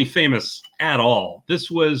was really famous at all.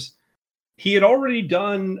 He had already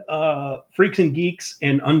done Freaks and Geeks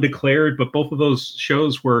and Undeclared, but both of those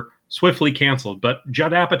shows were swiftly canceled. But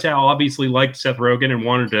Judd Apatow obviously liked Seth Rogen and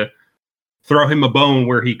wanted to throw him a bone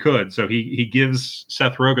where he could. So he gives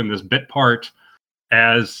Seth Rogen this bit part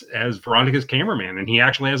as Veronica's cameraman, and he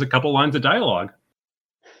actually has a couple lines of dialogue.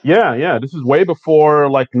 Yeah, yeah. This is way before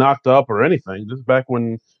like Knocked Up or anything. This is back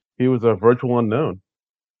when he was a virtual unknown.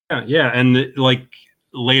 Yeah, and like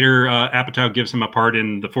later, Apatow gives him a part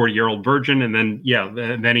in the 40-Year-Old Virgin, and then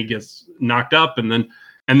then he gets knocked up, and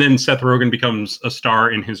then Seth Rogen becomes a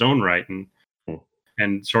star in his own right,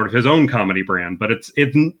 and sort of his own comedy brand. But it's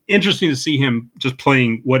interesting to see him just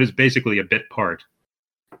playing what is basically a bit part.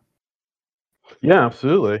 Yeah,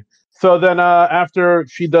 absolutely. So then after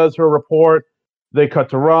she does her report, they cut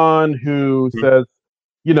to Ron, who says,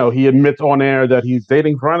 he admits on air that he's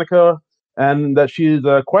dating Veronica and that she's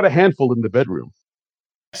quite a handful in the bedroom.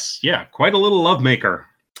 Yeah, quite a little lovemaker,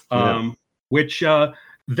 Yeah. which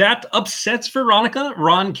that upsets Veronica.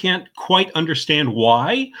 Ron can't quite understand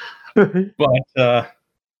why, but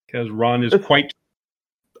because Ron is quite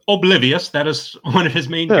oblivious. That is one of his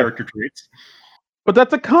main character traits. But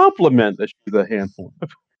that's a compliment that she's a handful.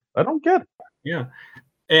 I don't get it. Yeah.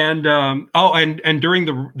 And and during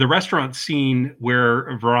the restaurant scene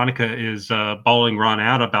where Veronica is bawling Ron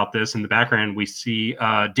out about this, in the background we see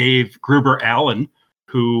Dave Gruber Allen,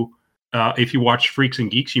 who, if you watch Freaks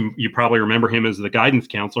and Geeks, you probably remember him as the guidance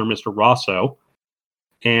counselor, Mr. Rosso.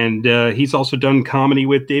 And he's also done comedy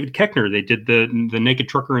with David Koechner. They did the Naked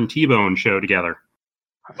Trucker and T-Bone show together.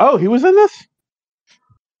 Oh, he was in this?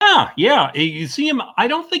 Yeah. You see him. I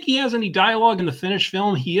don't think he has any dialogue in the finished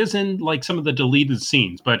film. He is in like some of the deleted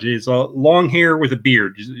scenes, but he's long hair with a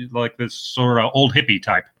beard, like this sort of old hippie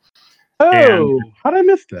type. Oh, how did I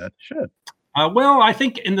miss that? Shit. Well, I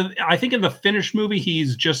think in the finished movie,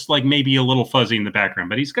 he's just like maybe a little fuzzy in the background,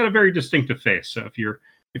 but he's got a very distinctive face. So if you're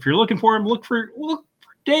looking for him, look for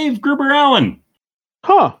Dave Gruber Allen.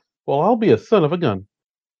 Huh. Well, I'll be a son of a gun.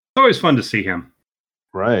 It's always fun to see him.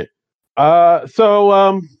 Right.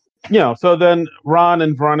 So then Ron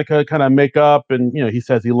and Veronica kind of make up, and he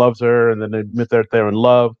says he loves her, and then they admit that they're in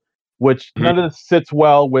love, which none of this sits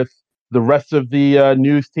well with the rest of the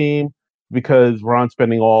news team, because Ron's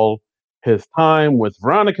spending all his time with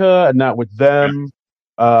Veronica and not with them.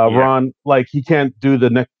 Ron, like, he can't do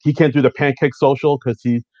the pancake social because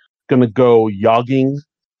he's gonna go jogging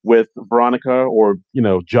with Veronica, or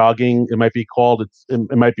jogging. It might be called.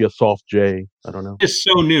 It might be a soft J. I don't know. It's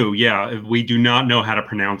so new. Yeah, we do not know how to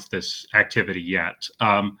pronounce this activity yet.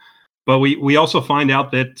 But we also find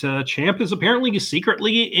out that Champ is apparently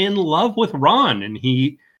secretly in love with Ron, and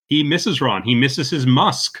he misses Ron. He misses his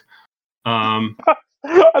musk.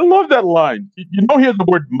 I love that line. You don't hear the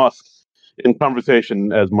word musk in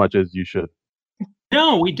conversation as much as you should.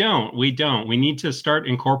 No, we don't. We need to start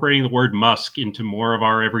incorporating the word musk into more of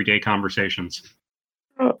our everyday conversations.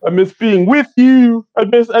 I miss being with you. I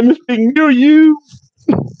miss being near you.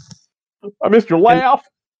 I miss your laugh.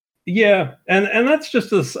 And that's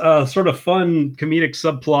just a sort of fun comedic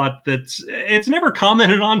subplot it's never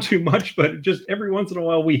commented on too much, but just every once in a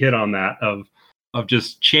while we hit on that of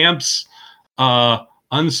just Champ's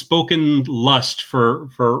unspoken lust for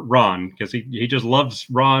Ron, because he just loves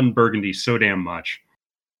Ron Burgundy so damn much.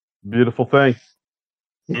 Beautiful thing.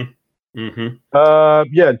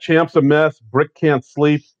 Mm-hmm. Champ's a mess. Brick can't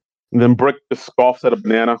sleep, and then Brick just scoffs at a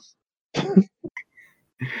banana.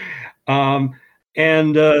 So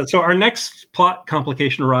our next plot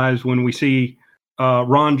complication arrives when we see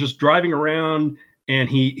Ron just driving around, and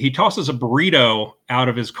he tosses a burrito out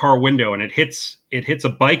of his car window, and it hits a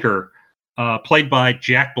biker played by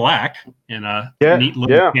Jack Black in a neat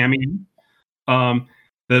little cameo.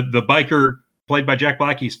 The biker played by Jack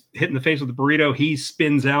Black, he's hit in the face with the burrito. He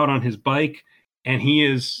spins out on his bike, and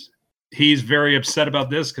he's very upset about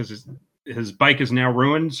this because his bike is now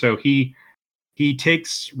ruined. So he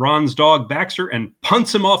takes Ron's dog Baxter and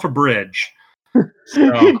punts him off a bridge.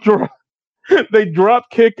 So, he drop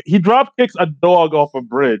kicks a dog off a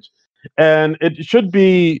bridge, and it should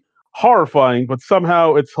be horrifying, but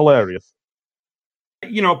somehow it's hilarious.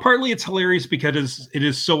 Partly it's hilarious because it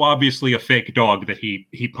is so obviously a fake dog that he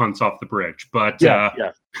punts off the bridge. But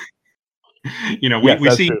we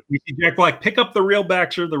see Jack Black pick up the real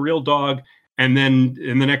Baxter, the real dog, and then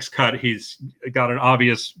in the next cut he's got an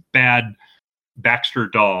obvious bad Baxter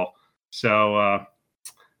doll. So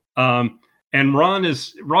and Ron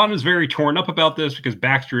is very torn up about this because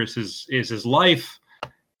Baxter is his life,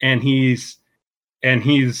 and he is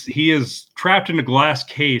trapped in a glass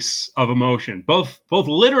case of emotion, both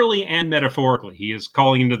literally and metaphorically. He is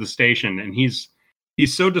calling into the station, and he's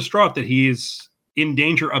so distraught that he is in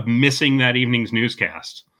danger of missing that evening's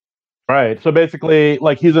newscast. Right. So basically,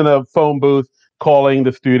 like, he's in a phone booth calling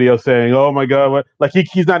the studio saying, "Oh my God, what?" Like,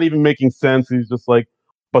 he's not even making sense. He's just like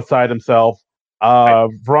beside himself.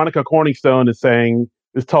 Veronica Corningstone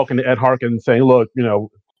is talking to Ed Harkins, saying, "Look,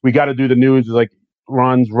 we got to do the news. It's like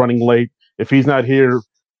Ron's running late. If he's not here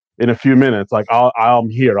in a few minutes. Like, I'm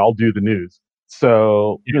here. I'll do the news.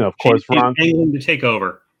 So, of course, Ron angling to take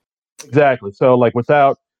over. Exactly. So, like,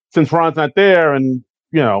 since Ron's not there, and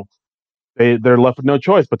they're left with no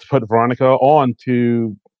choice but to put Veronica on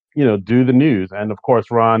to do the news. And of course,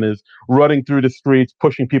 Ron is running through the streets,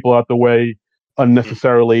 pushing people out the way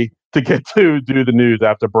unnecessarily to get to do the news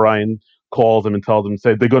after Brian calls him and tells him,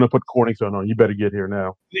 say, they're going to put Corningstone on. You better get here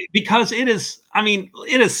now. Because it is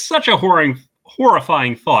such a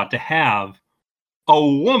horrifying thought to have a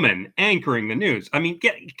woman anchoring the news. I mean,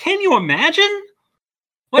 can you imagine?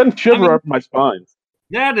 Can shiver up my spine.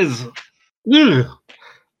 That is, ugh.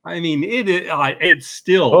 I mean, it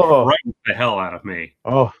still frightens the hell out of me.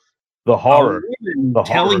 Oh, the horror!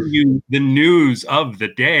 Telling you the news of the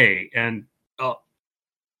day, and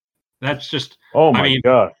that's just. Oh my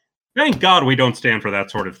God! Thank God we don't stand for that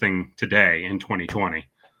sort of thing today in 2020.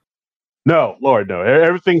 No, Lord, no.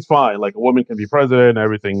 Everything's fine. Like, a woman can be president.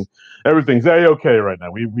 Everything's okay right now.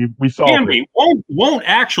 We solved it. Can be. Won't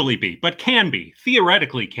actually be, but can be.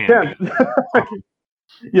 Theoretically can be.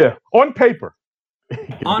 Yeah, on paper.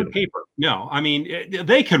 On paper, no. I mean,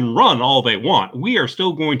 they can run all they want. We are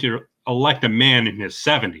still going to elect a man in his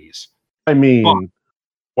 70s. I mean,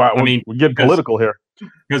 wow. We're getting political here.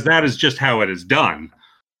 Because that is just how it is done.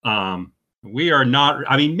 We are not.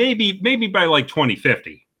 I mean, maybe by like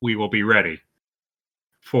 2050, we will be ready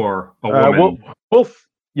for a woman. We'll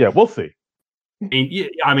see.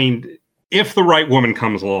 I mean, if the right woman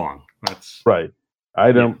comes along, that's right.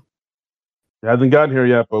 It hasn't gotten here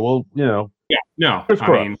yet, but we'll. Yeah. No.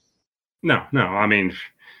 I mean,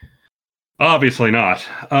 obviously not.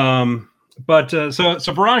 But so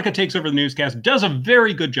Veronica takes over the newscast, does a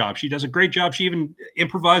very good job. She does a great job. She even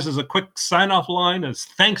improvises a quick sign-off line as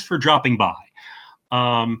 "Thanks for dropping by,"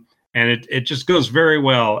 and it just goes very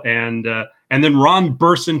well. And then Ron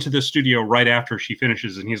bursts into the studio right after she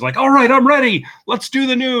finishes, and he's like, "All right, I'm ready. Let's do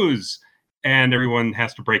the news." And everyone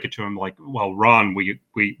has to break it to him, like, "Well, Ron, we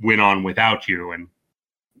went on without you, and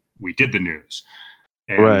we did the news."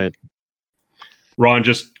 And right. Ron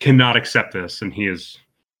just cannot accept this, and he is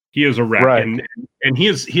a wreck, right. and he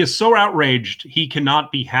is so outraged he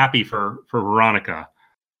cannot be happy for Veronica.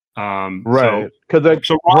 Right, because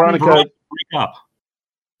so Veronica break up.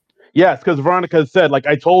 Yes, because Veronica said, like,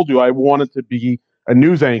 I told you I wanted to be a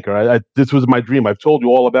news anchor. This was my dream. I've told you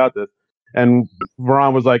all about this. And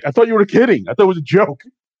Veron was like, I thought you were kidding. I thought it was a joke.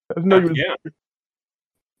 Yeah.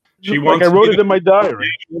 She wants. I wrote it in my diary.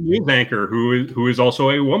 A news anchor who is also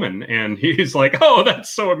a woman, and he's like, "Oh, that's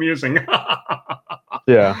so amusing."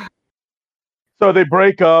 Yeah. So they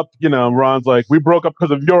break up. Ron's like, "We broke up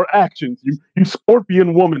because of your actions, you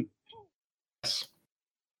scorpion woman." Yes.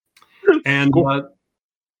 And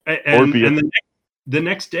the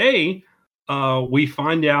next day, we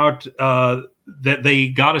find out that they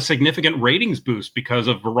got a significant ratings boost because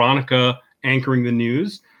of Veronica anchoring the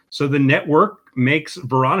news. So the network makes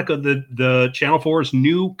Veronica the Channel 4's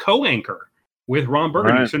new co-anchor with Ron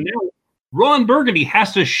Burgundy. Right. So now Ron Burgundy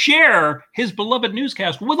has to share his beloved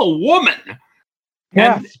newscast with a woman.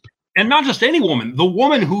 Yes. And not just any woman, the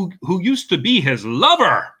woman who used to be his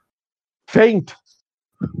lover. Faint.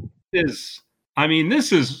 This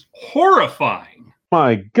is horrifying.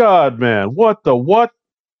 My God, man. What?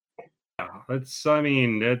 It's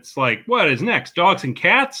like, what is next? Dogs and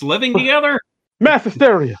cats living together? Mass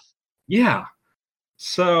hysteria. Yeah.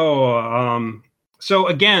 So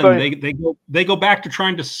again, they go back to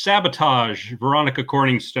trying to sabotage Veronica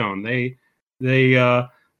Corningstone.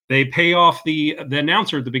 They pay off the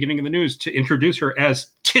announcer at the beginning of the news to introduce her as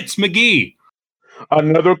Tits McGee.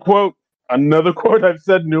 Another quote I've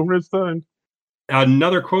said numerous times.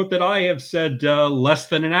 Another quote that I have said less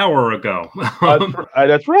than an hour ago.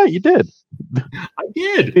 That's right, you did. I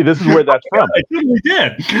did. See, this is where that's from. I totally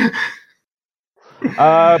did.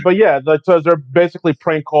 But yeah, so they're basically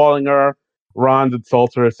prank calling her. Ron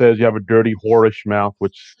insults her, says you have a dirty, whorish mouth,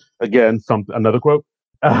 which again, another quote.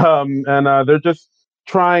 And they're just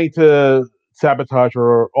trying to sabotage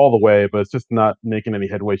her all the way, but it's just not making any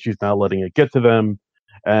headway. She's not letting it get to them,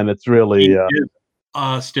 and it's really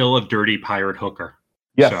still a dirty pirate hooker.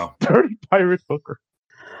 Yes, so. Dirty pirate hooker.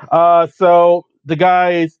 So the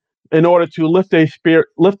guys, in order to lift their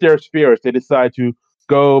spirits, they decide to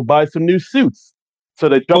go buy some new suits. So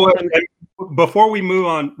they jump in. Before we move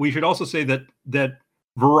on, we should also say that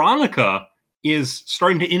Veronica is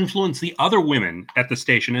starting to influence the other women at the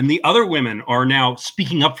station, and the other women are now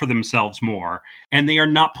speaking up for themselves more, and they are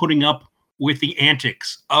not putting up with the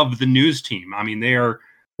antics of the news team. I mean,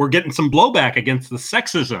 we're getting some blowback against the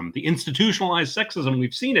sexism, the institutionalized sexism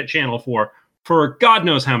we've seen at Channel 4 for God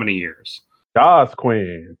knows how many years. Yas,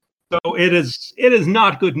 Queen. So it is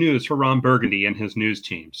not good news for Ron Burgundy and his news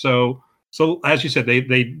team. So as you said,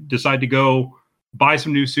 they decide to go buy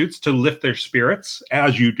some new suits to lift their spirits,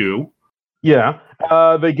 as you do. Yeah,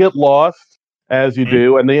 they get lost as you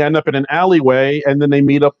do, and they end up in an alleyway, and then they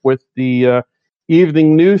meet up with the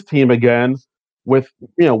evening news team again, with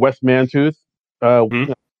Wes Mantooth,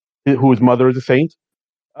 whose mother is a saint.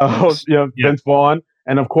 Vince Vaughn,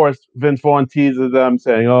 and of course Vince Vaughn teases them,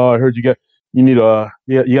 saying, "Oh, I heard you got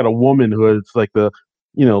a woman who is like the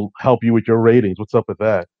help you with your ratings. What's up with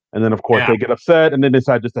that?" And then of course they get upset, and then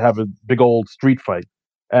decide just to have a big old street fight.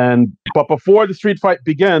 But before the street fight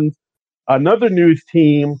begins, another news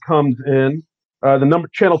team comes in, the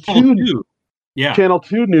Channel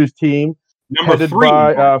 2 news team, headed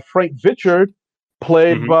by Frank Vichard,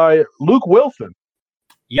 played by Luke Wilson.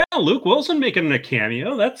 Yeah, Luke Wilson making a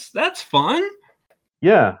cameo. That's fun.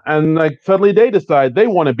 Yeah, and like suddenly they decide they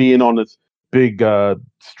want to be in on this big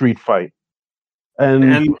street fight. And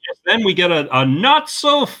then we get a not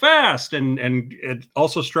so fast, and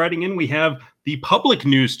also striding in, we have the public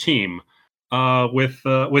news team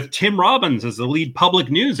with Tim Robbins as the lead public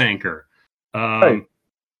news anchor. Hey,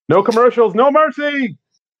 no commercials, no mercy.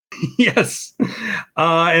 Yes.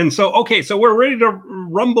 And so we're ready to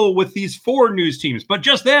rumble with these 4 news teams. But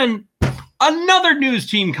just then, another news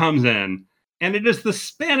team comes in, and it is the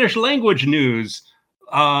Spanish language news.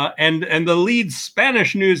 And the lead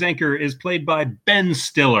Spanish news anchor is played by Ben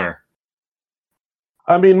Stiller.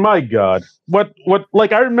 I mean, my God, what?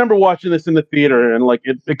 Like, I remember watching this in the theater, and like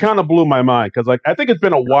it kind of blew my mind, because like I think it's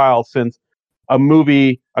been a while since a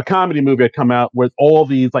comedy movie had come out with all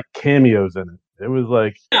these like cameos in it. It was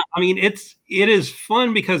like, yeah, I mean, it is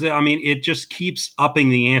fun because it just keeps upping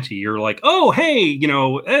the ante. You're like, oh, hey,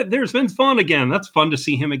 there's Vince Vaughn again. That's fun to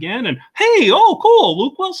see him again. And hey, oh, cool,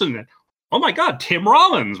 Luke Wilson. Oh my God, Tim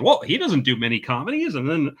Robbins. Well, he doesn't do many comedies. And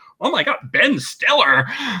then, oh my God, Ben Stiller.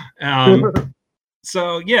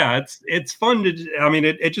 So yeah, it's fun to.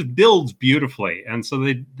 It just builds beautifully. And so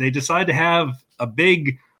they decide to have a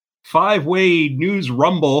big 5-way news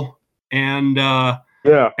rumble, and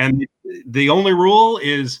and the only rule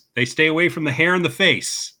is they stay away from the hair in the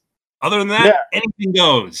face. Other than that, anything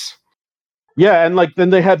goes. Yeah, and like then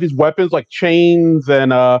they have these weapons like chains,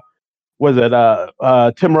 and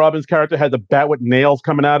Tim Robbins' character has a bat with nails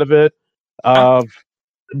coming out of it.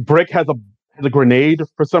 Brick has a grenade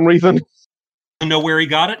for some reason. I don't know where he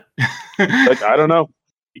got it. Like, I don't know.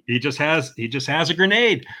 He just has a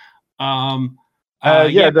grenade. Then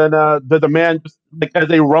the man, like, as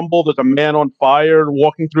they rumble, there's a man on fire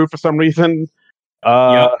walking through for some reason.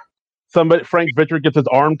 Frank Vichard gets his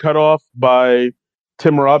arm cut off by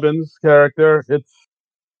Tim Robbins' character. It's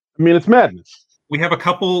madness. We have a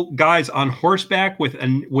couple guys on horseback with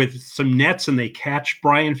some nets, and they catch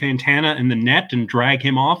Brian Fantana in the net and drag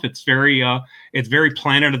him off. It's very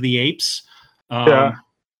Planet of the Apes.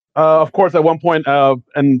 Of course, at one point,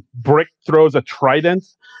 and Brick throws a trident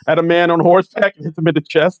at a man on horseback and hits him in the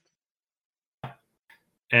chest.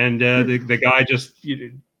 And the guy just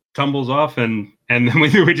tumbles off, and then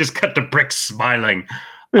we just cut to Brick smiling.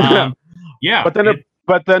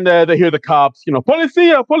 But then they hear the cops,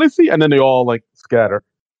 policia, policia, and then they all like scatter.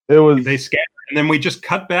 They scatter, and then we just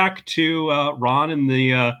cut back to Ron and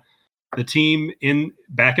the team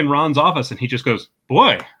back in Ron's office, and he just goes,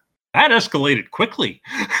 "Boy, that escalated quickly."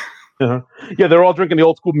 Yeah, they're all drinking the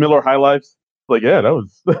old school Miller High Lifes. Like, yeah, that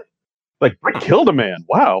was like Brick killed a man.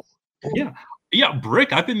 Wow. Yeah,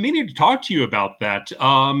 Brick, I've been meaning to talk to you about that.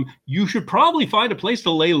 You should probably find a place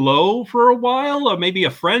to lay low for a while, or maybe a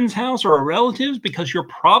friend's house or a relative's, because you're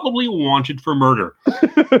probably wanted for murder.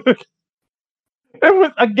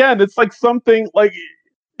 It's like something like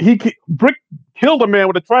Brick killed a man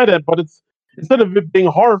with a trident, but it's instead of it being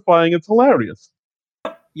horrifying, it's hilarious.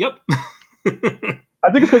 Yep. I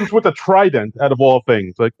think it's because it's with a trident, out of all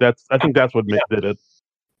things. Like I think that's what did it.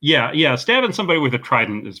 Yeah. Stabbing somebody with a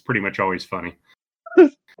trident is pretty much always funny.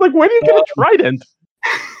 Like, where do you get a trident?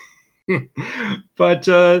 But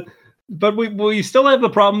we still have the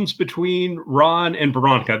problems between Ron and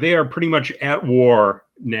Veronica. They are pretty much at war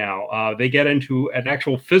now. They get into an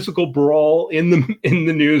actual physical brawl in the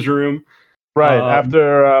newsroom. Right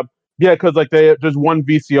after, because like there's one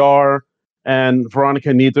VCR, and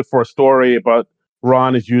Veronica needs it for a story, but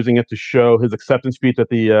Ron is using it to show his acceptance speech at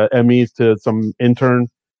the Emmys to some intern.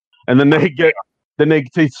 And then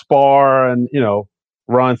they spar, and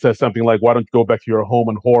Ron says something like, "Why don't you go back to your home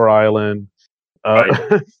on Whore Island?"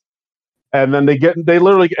 Right. And then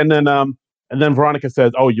and then Veronica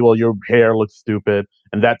says, "Oh, your hair looks stupid,"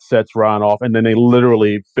 and that sets Ron off. And then they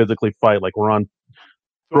literally physically fight. Like, Ron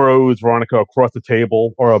throws Veronica across the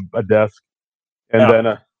table or a desk,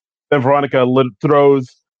 and Then Veronica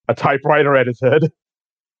throws a typewriter at his head.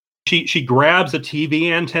 She grabs a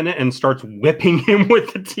TV antenna and starts whipping him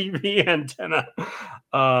with the TV antenna.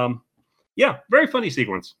 Yeah, very funny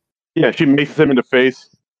sequence. Yeah, she maces him in the face.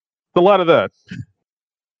 It's a lot of that.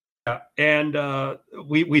 Yeah, and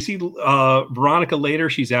we see Veronica later.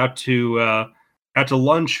 She's out to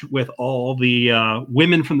lunch with all the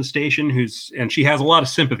women from the station. And she has a lot of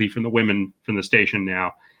sympathy from the women from the station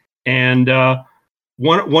now. And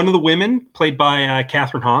one of the women, played by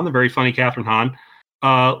Catherine Hahn, the very funny Catherine Hahn,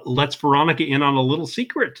 lets Veronica in on a little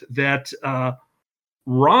secret that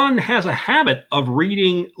Ron has a habit of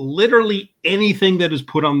reading literally anything that is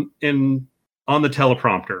put on the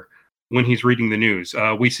teleprompter when he's reading the news.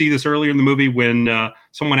 We see this earlier in the movie when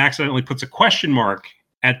someone accidentally puts a question mark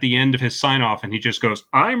at the end of his sign off, and he just goes,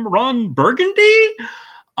 "I'm Ron Burgundy."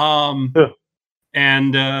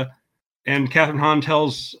 And Catherine Hahn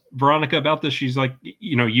tells Veronica about this. She's like,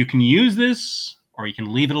 you can use this or you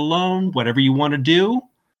can leave it alone, whatever you want to do.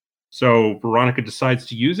 So Veronica decides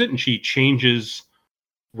to use it, and she changes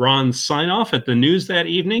Ron's sign off at the news that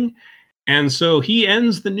evening. And so he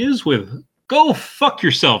ends the news with, "Go fuck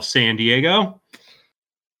yourself, San Diego."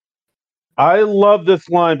 I love this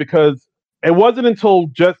line because it wasn't until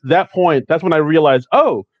just that point, that's when I realized,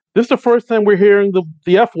 oh, this is the first time we're hearing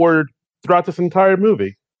the F word throughout this entire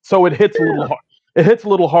movie. So it hits a little hard. It hits a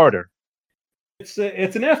little harder. It's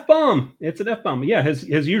an F-bomb. It's an F-bomb. Yeah,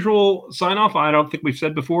 his usual sign-off, I don't think we've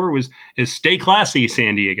said before, is "Stay classy,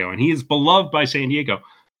 San Diego." And he is beloved by San Diego.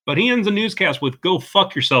 But he ends the newscast with "Go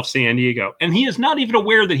fuck yourself, San Diego." And he is not even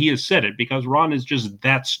aware that he has said it because Ron is just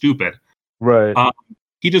that stupid. Right.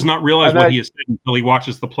 He does not realize what he has said until he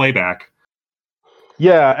watches the playback.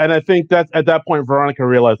 Yeah, and I think that's at that point Veronica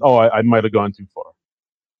realized, oh, I might have gone too far.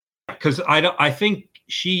 Because I think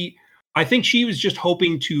she was just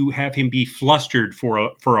hoping to have him be flustered for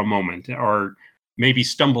a moment, or maybe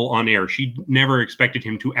stumble on air. She never expected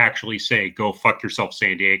him to actually say, "Go fuck yourself,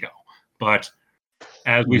 San Diego." But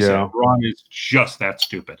as we said, Ron is just that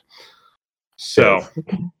stupid. So,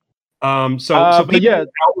 so people are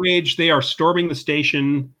outraged. They are storming the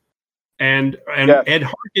station, and Ed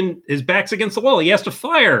Harkin, his back's against the wall. He has to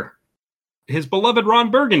fire his beloved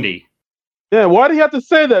Ron Burgundy. Yeah, why do you have to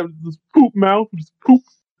say that? This poop mouth, just poop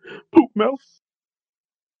mouth.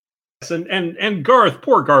 And Garth,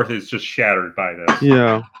 poor Garth, is just shattered by this.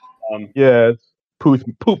 Yeah, it's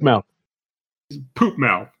poop mouth. Poop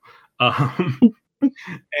mouth.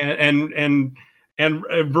 And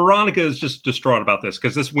Veronica is just distraught about this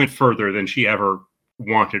because this went further than she ever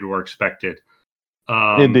wanted or expected.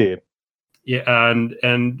 Indeed. Yeah,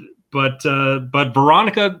 but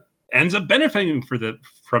Veronica ends up benefiting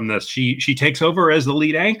from this. She takes over as the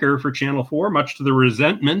lead anchor for Channel 4, much to the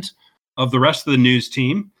resentment of the rest of the news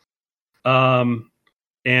team. And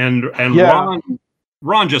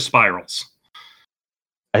Ron just spirals.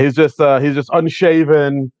 He's just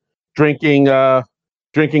unshaven, drinking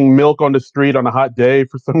milk on the street on a hot day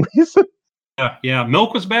for some reason. Yeah,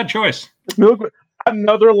 milk was a bad choice.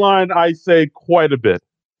 Another line I say quite a bit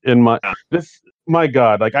in my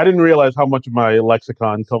God, like I didn't realize how much of my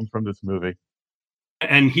lexicon comes from this movie.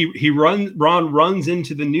 And Ron runs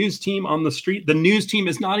into the news team on the street. The news team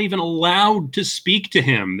is not even allowed to speak to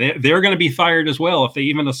him. They're going to be fired as well if they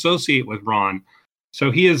even associate with Ron. So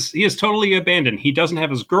he is totally abandoned. He doesn't have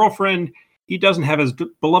his girlfriend. He doesn't have his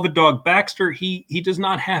beloved dog Baxter. He does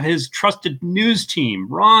not have his trusted news team.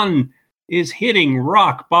 Ron is hitting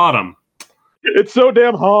rock bottom. It's so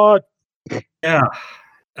damn hot. Yeah.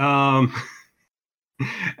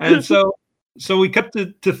 And so we cut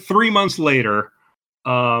to 3 months later,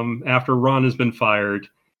 after Ron has been fired,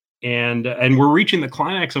 and we're reaching the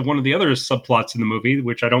climax of one of the other subplots in the movie,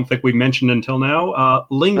 which I don't think we mentioned until now.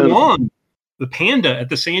 Ling Wang, the panda at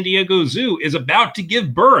the San Diego Zoo, is about to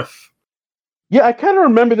give birth. Yeah, I kind of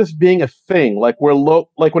remember this being a thing, like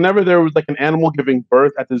whenever there was like an animal giving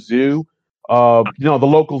birth at the zoo, the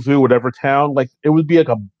local zoo, whatever town, like it would be like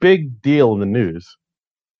a big deal in the news.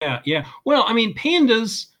 Yeah. Well, I mean,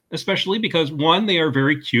 pandas, especially because one, they are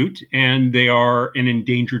very cute and they are an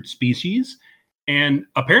endangered species. And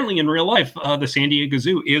apparently in real life, the San Diego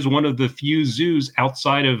Zoo is one of the few zoos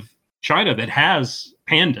outside of China that has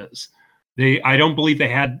pandas. I don't believe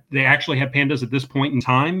they actually had pandas at this point in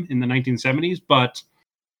time in the 1970s, but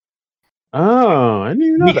I didn't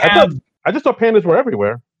even know that. I just thought pandas were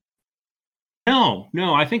everywhere. No,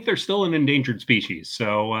 I think they're still an endangered species,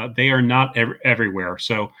 so they are not everywhere.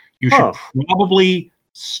 So you should probably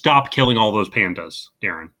stop killing all those pandas,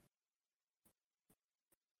 Darren.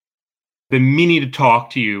 Been meaning to talk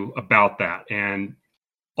to you about that, and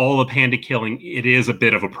all the panda killing, it is a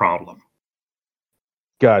bit of a problem.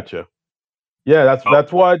 Gotcha. Yeah,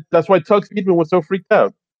 that's why Tug Speedman was so freaked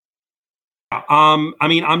out. I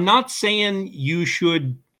mean, I'm not saying you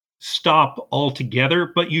should stop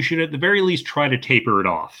altogether, but you should at the very least try to taper it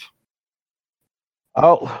off.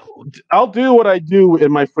 I'll do what I do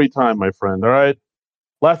in my free time, my friend. All right.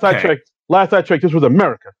 Last I checked, this was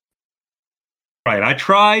America. Right. I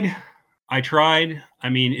tried. I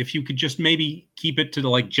mean, if you could just maybe keep it to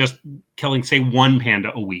like just killing, say, one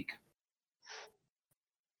panda a week.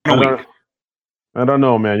 I don't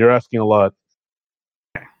know, man. You're asking a lot.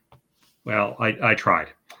 Well, I tried.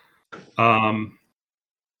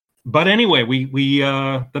 But anyway, we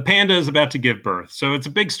the panda is about to give birth, so it's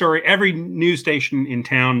a big story. Every news station in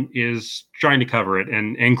town is trying to cover it,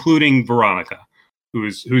 and including Veronica,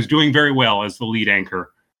 who's doing very well as the lead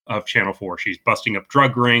anchor of Channel 4. She's busting up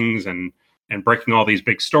drug rings and breaking all these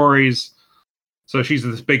big stories. So she's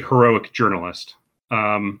this big heroic journalist.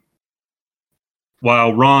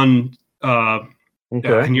 While Ron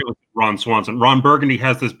Swanson, Ron Burgundy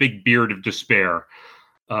has this big beard of despair.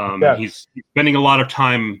 He's spending a lot of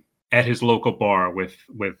time at his local bar with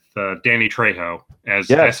Danny Trejo as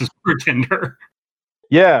his bartender.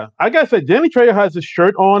 Yeah, I gotta say, Danny Trejo has his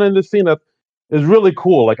shirt on in this scene that is really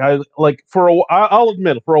cool. I'll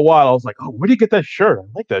admit, for a while I was like, "Oh, where do you get that shirt? I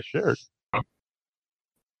like that shirt."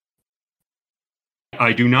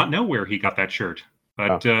 I do not know where he got that shirt,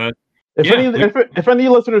 but if any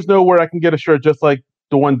listeners know where I can get a shirt just like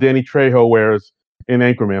the one Danny Trejo wears in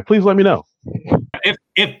Anchorman, please let me know.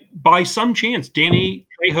 If by some chance Danny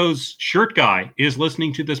Trejo's shirt guy is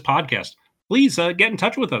listening to this podcast, please get in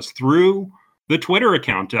touch with us through the Twitter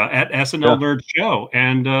account at SNL Nerd Show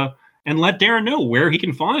and let Darren know where he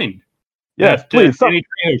can find that please, Danny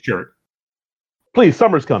Trejo shirt. Please,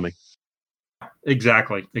 summer's coming.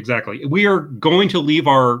 Exactly. We are going to leave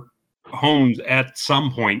our homes at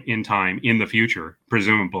some point in time in the future,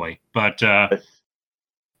 presumably. But I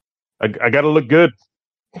got to look good.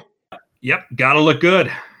 Yep, got to look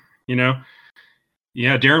good. You know?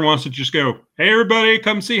 Yeah, Darren wants to just go, "Hey, everybody,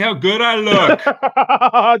 come see how good I look."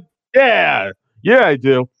 Yeah, I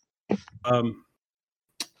do. So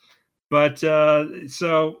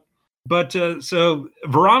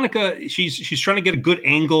Veronica, she's trying to get a good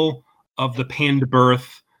angle of the panda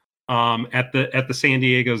birth at the San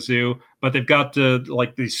Diego Zoo, but they've got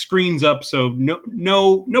these screens up, so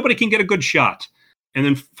nobody can get a good shot. And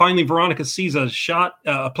then finally, Veronica sees a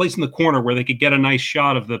place in the corner where they could get a nice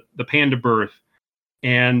shot of the panda birth.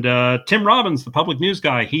 And Tim Robbins, the public news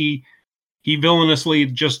guy, he villainously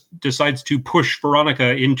just decides to push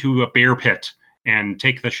Veronica into a bear pit and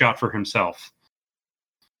take the shot for himself.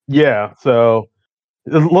 Yeah, so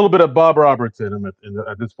there's a little bit of Bob Roberts in him at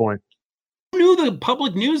this point. Who knew the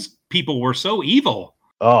public news people were so evil?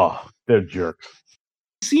 Oh, they're jerks.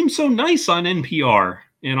 They seem so nice on NPR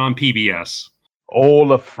and on PBS. All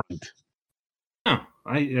the front. Oh,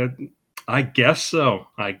 I guess so.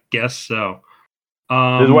 This is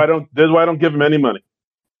why I don't give them any money.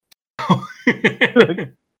 I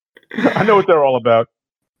know what they're all about.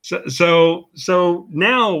 So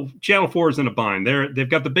now Channel 4 is in a bind. They've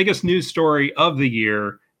got the biggest news story of the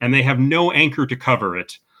year, and they have no anchor to cover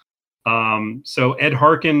it. So Ed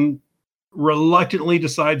Harkin reluctantly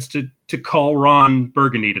decides to call Ron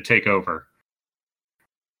Burgundy to take over.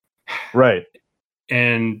 Right.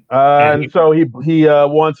 And so he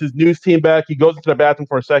wants his news team back. He goes into the bathroom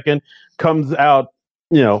for a second, comes out,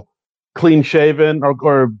 clean shaven or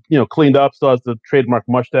cleaned up, still has the trademark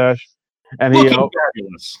mustache, and he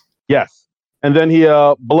fabulous. Yes, and then he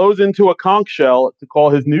blows into a conch shell to call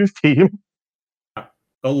his news team.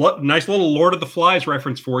 Nice little Lord of the Flies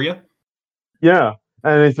reference for you. Yeah,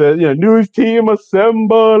 and he said, "News team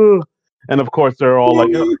assemble," and of course they're all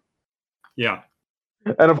like, "Yeah."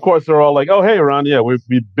 And of course, they're all like, "Oh, hey, Ron, yeah, we've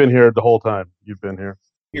been here the whole time. You've been here.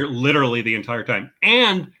 You're literally the entire time."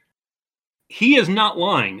 And he is not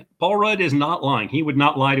lying. Paul Rudd is not lying. He would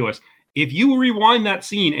not lie to us. If you rewind that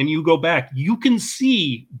scene and you go back, you can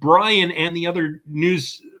see Brian and the other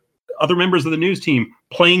members of the news team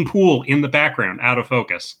playing pool in the background, out of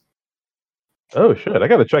focus. Oh shit! I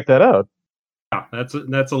got to check that out. Yeah, that's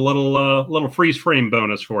a little freeze frame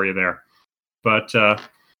bonus for you there. But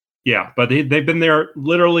yeah, but they've been there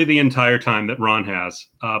literally the entire time that Ron has.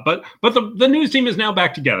 But the news team is now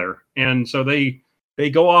back together, and so they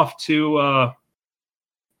go off to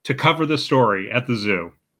cover the story at the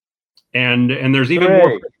zoo, and there's even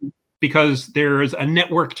more because there's a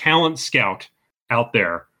network talent scout out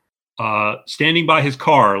there, standing by his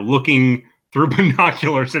car, looking through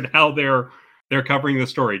binoculars at how they're covering the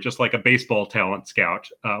story, just like a baseball talent scout,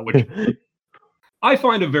 which I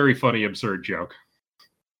find a very funny, absurd joke.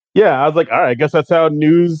 Yeah, I was like, all right, I guess that's how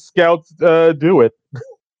news scouts do it.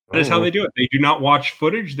 That is how they do it. They do not watch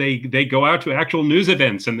footage. They go out to actual news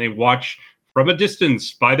events and they watch from a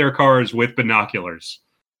distance by their cars with binoculars.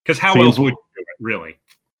 Because how else would you do it, really?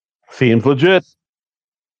 Seems legit.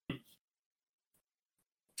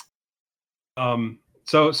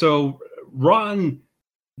 So Ron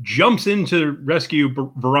jumps in to rescue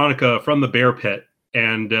Veronica from the bear pit,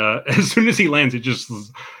 and as soon as he lands,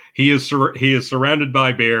 he is surrounded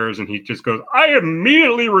by bears, and he just goes, "I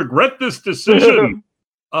immediately regret this decision."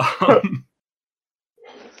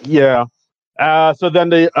 Yeah. So then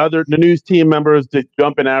the news team members just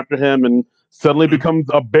jump in after him, and suddenly becomes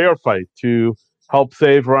a bear fight to help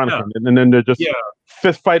save Veronica, and then they're just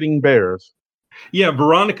fist fighting bears. Yeah,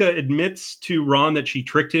 Veronica admits to Ron that she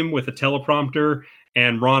tricked him with a teleprompter,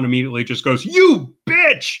 and Ron immediately just goes, "You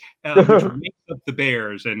bitch!" Which makes up the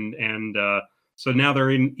bears, and so now they're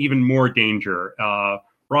in even more danger.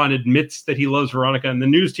 Ron admits that he loves Veronica, and the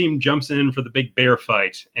news team jumps in for the big bear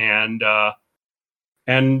fight, and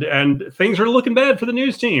things are looking bad for the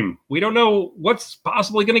news team. We don't know what's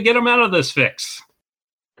possibly going to get them out of this fix.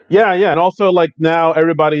 Yeah, and also like now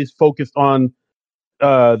everybody's focused on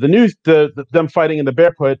the news, them fighting in the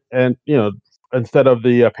bear pit, and instead of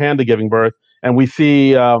the panda giving birth, and we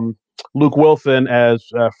see Luke Wilson as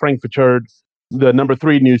Frank Fichard, the number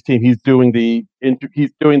 3 news team. He's doing the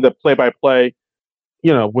play-by-play,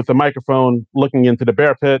 with the microphone looking into the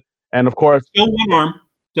bear pit, and of course, still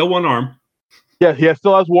one arm. Yeah, he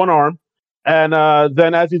still has one arm, and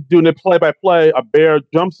then as he's doing the play-by-play, a bear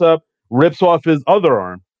jumps up, rips off his other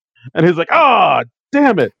arm, and he's like, "Ah,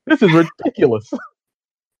 damn it, this is ridiculous."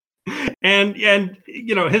 And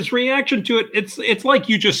his reaction to it, it's like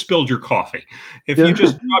you just spilled your coffee. If you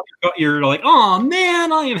just drop you're like, "Oh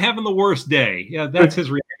man, I am having the worst day." Yeah, that's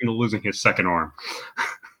his reaction to losing his second arm.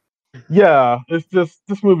 Yeah, it's just,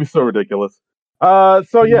 this movie's so ridiculous.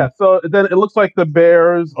 So then it looks like the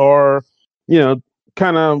bears are,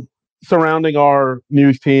 kind of surrounding our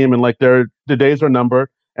news team, and like the days are numbered.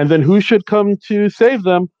 And then who should come to save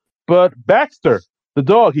them but Baxter, the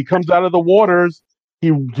dog? He comes out of the waters.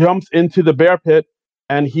 He jumps into the bear pit,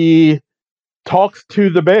 and he talks to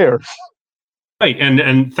the bears. Right,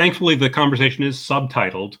 and thankfully the conversation is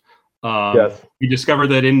subtitled. Yes. We discover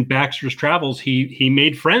that in Baxter's travels, he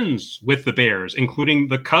made friends with the bears, including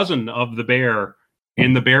the cousin of the bear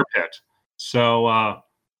in the bear pit. So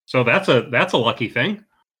that's a lucky thing.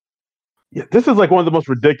 Yeah, this is like one of the most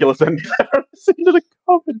ridiculous endings I've ever seen in a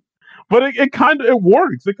comedy, but it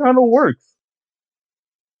works. It kind of works.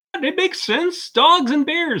 It makes sense. Dogs and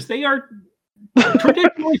bears, they are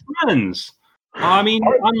traditionally friends. I mean,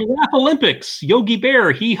 on Laugh Olympics, Yogi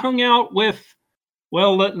Bear, he hung out with,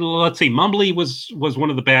 well, let's see, Mumbly was one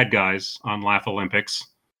of the bad guys on Laugh Olympics.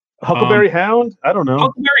 Huckleberry Hound? I don't know.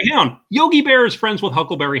 Huckleberry Hound. Yogi Bear is friends with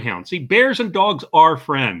Huckleberry Hound. See, bears and dogs are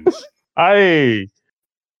friends. I'll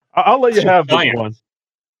let you have this one.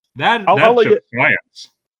 I'll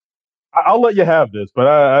let you have this, but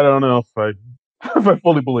I don't know if I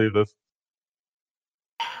fully believe this.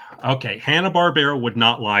 Okay, Hanna-Barbera would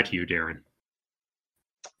not lie to you, Darren.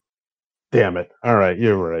 Damn it! All right,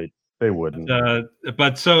 you're right. They wouldn't.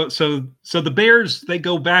 But so the bears, they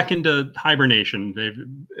go back into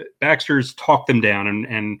hibernation. Baxter's talked them down,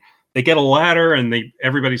 and they get a ladder, and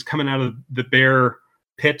everybody's coming out of the bear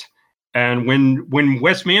pit. And when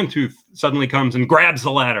Wes Mantooth suddenly comes and grabs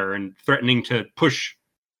the ladder and threatening to push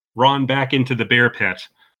Ron back into the bear pit,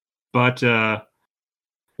 but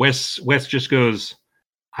Wes just goes,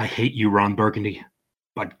 "I hate you, Ron Burgundy,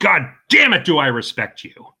 but God damn it, do I respect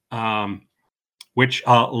you." Which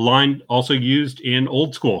line also used in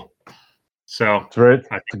Old School. So that's right.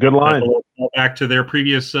 It's a good line. Back to their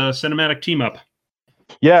previous cinematic team up.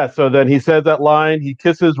 Yeah. So then he says that line. He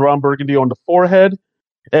kisses Ron Burgundy on the forehead,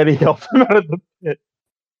 and he helps him out of the pit.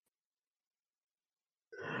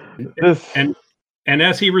 And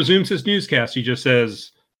as he resumes his newscast, he just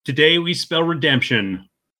says, "Today we spell redemption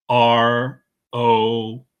RON."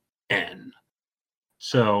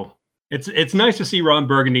 So it's nice to see Ron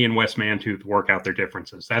Burgundy and Wes Mantooth work out their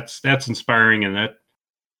differences. That's inspiring, and that,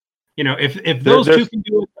 if those two can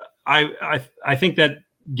do it, I think that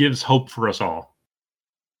gives hope for us all.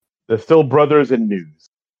 They're still brothers in news.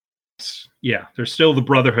 Yeah, they're still the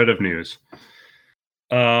brotherhood of news.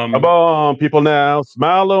 Come on, people now,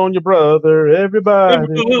 smile on your brother,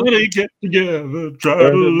 everybody get together, try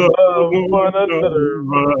to love one another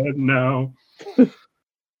right now.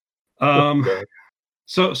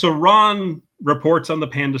 So Ron reports on the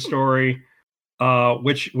panda story,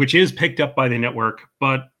 which is picked up by the network,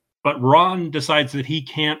 but Ron decides that he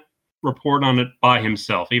can't report on it by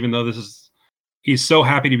himself, even though this is He's so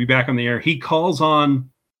happy to be back on the air. He calls on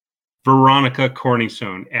Veronica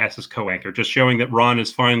Corningstone as his co-anchor, just showing that Ron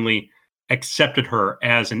has finally accepted her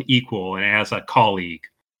as an equal and as a colleague.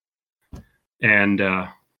 And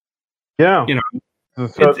yeah,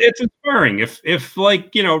 it's inspiring. If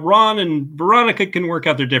like, Ron and Veronica can work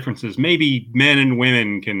out their differences, maybe men and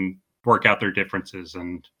women can work out their differences,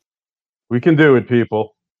 and we can do it,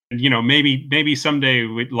 people. Maybe someday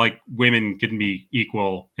women can be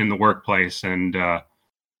equal in the workplace, and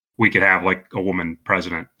we could have like a woman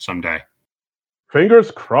president someday.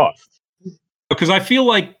 Fingers crossed. Because I feel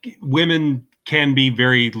like women can be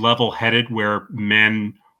very level-headed, where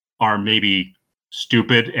men are maybe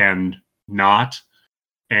stupid and not.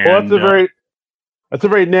 And, well, that's a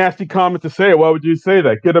very nasty comment to say. Why would you say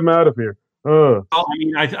that? Get him out of here. Well, I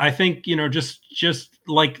mean, I think just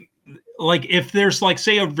like if there's like,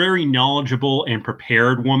 say, a very knowledgeable and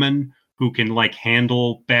prepared woman who can like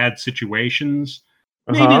handle bad situations,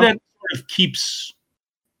 maybe that sort of keeps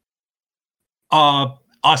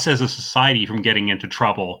us as a society from getting into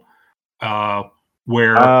trouble.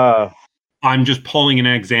 Where I'm just pulling an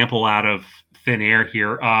example out of thin air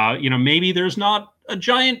here. Maybe there's not a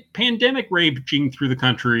giant pandemic raging through the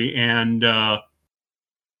country, and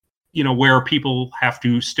where people have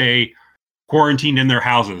to stay quarantined in their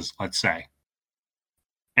houses, let's say,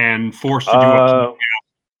 and forced to do it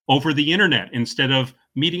over the internet instead of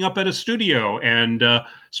meeting up at a studio and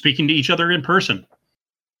speaking to each other in person.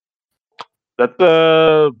 That's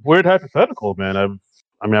a weird hypothetical, man. I'm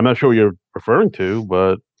not sure what you're referring to,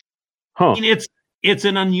 but I mean, it's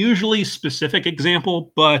an unusually specific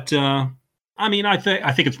example, but I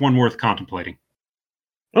think it's one worth contemplating.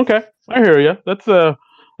 Okay, I hear you.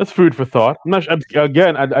 That's food for thought. I'm not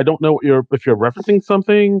again. I don't know if you're referencing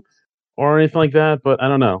something or anything like that, but I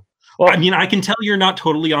don't know. Well, I mean, I can tell you're not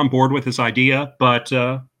totally on board with this idea, but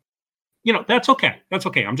that's okay. That's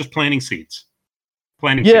okay. I'm just planting seeds.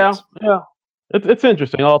 Seeds. Yeah. It's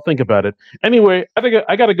interesting. I'll think about it. Anyway,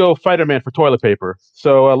 I gotta go Fighter-Man for toilet paper.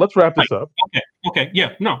 So let's wrap this up. Okay.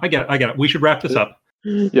 Yeah. No, I get it. We should wrap this up.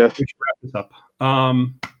 Yes. We should wrap this up.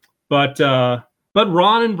 But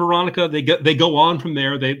Ron and Veronica, they go on from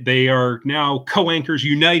there. They are now co-anchors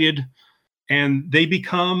united, and they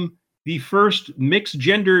become the first mixed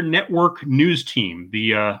gender network news team.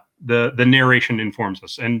 The narration informs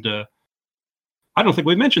us, and I don't think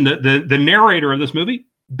we've mentioned the narrator of this movie,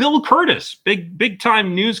 Bill Curtis, big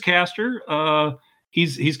time newscaster.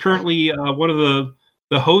 He's currently one of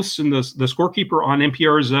the hosts and the scorekeeper on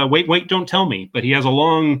NPR's Wait, Don't Tell Me. But he has a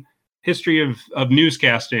long history of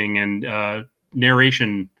newscasting and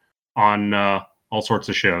narration on all sorts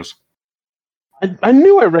of shows. I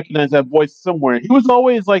knew I recognized that voice somewhere. He was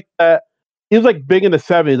always like that. He was like big in the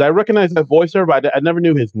 70s. I recognized that voice there, but I never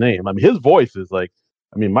knew his name. I mean, his voice is like,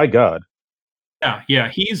 my God. Yeah.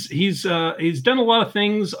 He's done a lot of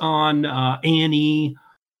things on A&E.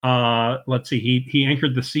 Let's see. He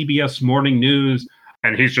anchored the CBS Morning News,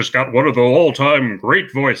 and he's just got one of the all-time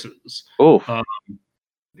great voices. Oh,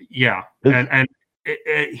 yeah, and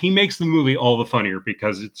he makes the movie all the funnier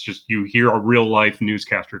because it's just, you hear a real life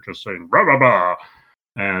newscaster just saying "rah rah rah,"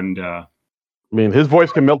 and I mean, his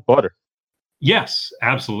voice can melt butter. Yes,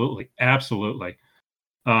 absolutely.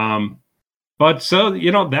 But so,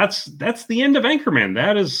 that's the end of Anchorman.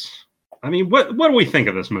 That is, I mean, what do we think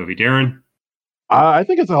of this movie, Darren? I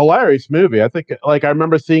think it's a hilarious movie. I think, I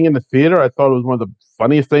remember seeing it in the theater. I thought it was one of the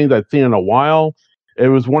funniest things I'd seen in a while. It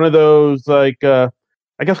was one of those, I guess,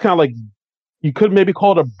 kind of like, you could maybe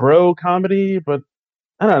call it a bro comedy, but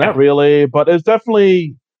I don't know, not really. But it's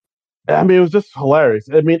definitely, it was just hilarious.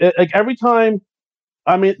 I mean, every time,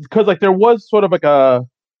 because there was sort of like a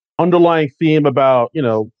underlying theme about,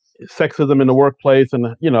 sexism in the workplace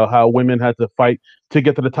and, how women had to fight to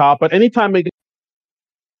get to the top. But anytime they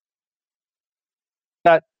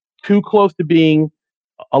got too close to being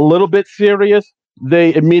a little bit serious,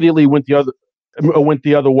 they immediately went the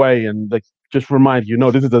other way, and just remind you,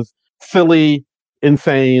 this is a silly,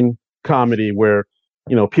 insane comedy where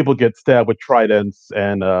people get stabbed with tridents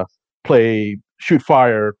and shoot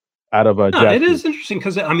fire out of a. It is interesting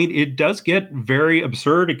because it does get very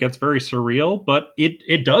absurd. It gets very surreal, but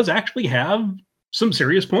it does actually have some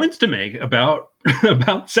serious points to make about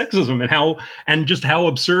sexism and just how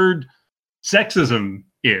absurd sexism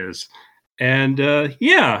is. And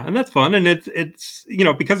and that's fun. And it's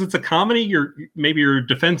because it's a comedy, maybe your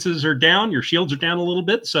defenses are down, your shields are down a little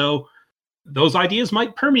bit, so those ideas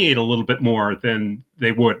might permeate a little bit more than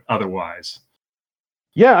they would otherwise.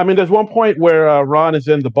 Yeah, there's one point where Ron is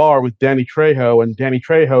in the bar with Danny Trejo, and Danny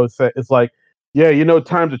Trejo is like, yeah,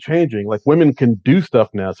 times are changing. Like, women can do stuff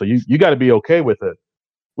now, so you got to be okay with it.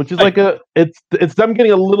 which is like it's them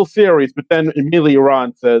getting a little serious, but then immediately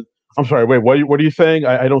Ron says, "I'm sorry, wait, what are you saying?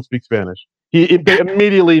 I don't speak Spanish." They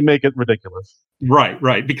immediately make it ridiculous.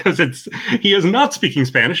 Right, because he is not speaking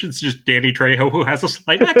Spanish. It's just Danny Trejo who has a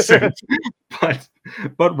slight accent,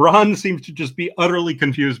 but Ron seems to just be utterly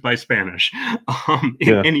confused by Spanish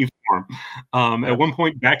in any form. At one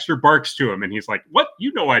point, Baxter barks to him, and he's like, "What?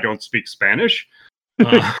 You know I don't speak Spanish."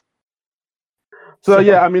 So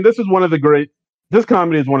yeah, I mean, this is one of the great. This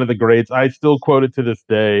comedy is one of the greats. I still quote it to this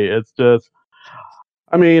day. It's just,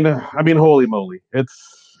 I mean, holy moly! It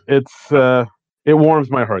warms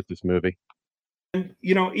my heart. This movie. And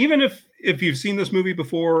even if you've seen this movie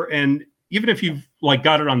before, and even if you've like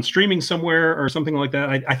got it on streaming somewhere or something like that,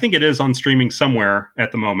 I think it is on streaming somewhere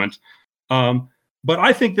at the moment. But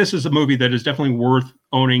I think this is a movie that is definitely worth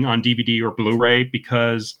owning on DVD or Blu-ray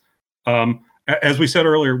because, as we said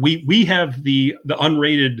earlier, we have the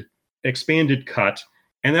unrated expanded cut,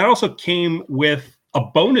 and that also came with a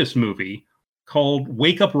bonus movie called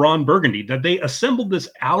Wake Up Ron Burgundy that they assembled this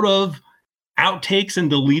out of outtakes and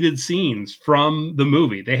deleted scenes from the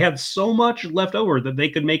movie. They had so much left over that they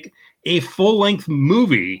could make a full-length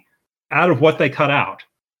movie out of what they cut out.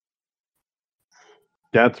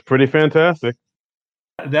 That's pretty fantastic.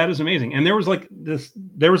 That is amazing. And there was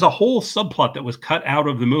a whole subplot that was cut out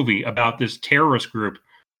of the movie about this terrorist group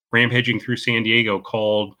rampaging through San Diego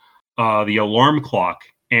called the Alarm Clock.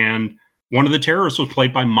 And one of the terrorists was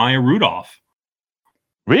played by Maya Rudolph.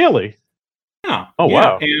 Really? Yeah. Oh,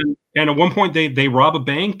 wow. And at one point they rob a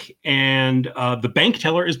bank, and the bank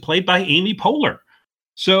teller is played by Amy Poehler.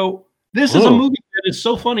 So this is a movie that is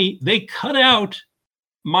so funny. They cut out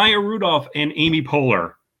Maya Rudolph and Amy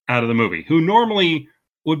Poehler out of the movie, who normally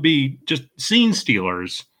would be just scene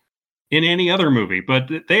stealers in any other movie, but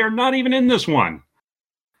they are not even in this one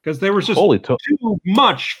because there was just too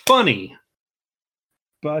much funny.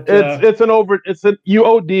 But it's an you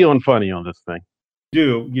OD on funny on this thing.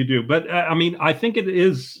 You do, but I mean, I think it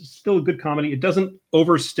is still a good comedy. It doesn't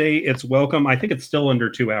overstay its welcome. I think it's still under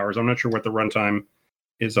 2 hours. I'm not sure what the runtime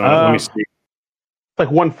is on it. Let me see. It's like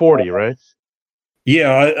 140, right?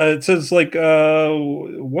 Yeah, it says like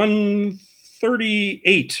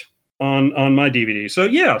 138 on my DVD. So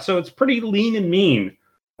yeah, so it's pretty lean and mean,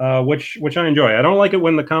 which I enjoy. I don't like it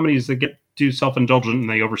when the comedies that get too self-indulgent and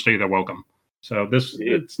they overstay their welcome. So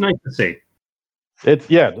it's nice to see. It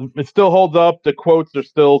still holds up. The quotes are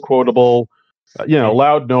still quotable.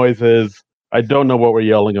 Loud noises. I don't know what we're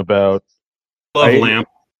yelling about. Lamp.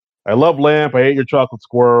 I love Lamp. I hate your chocolate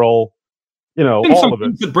squirrel. All of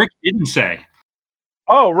it. The Brick didn't say.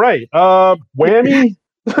 Oh, right. Whammy.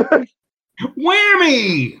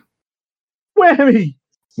 Whammy.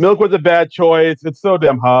 Milk was a bad choice. It's so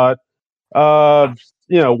damn hot.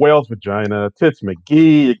 Whale's vagina. Tits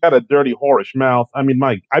McGee. You got a dirty, whorish mouth. I mean,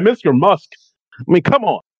 Mike, I miss your musk. I mean, come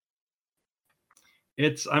on.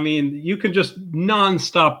 You can just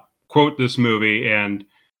nonstop quote this movie and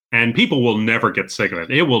people will never get sick of it.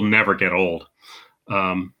 It will never get old.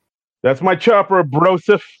 That's my chopper,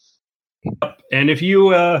 brosif. And if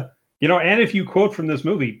you, if you quote from this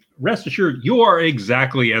movie, rest assured you are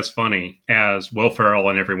exactly as funny as Will Ferrell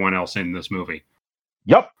and everyone else in this movie.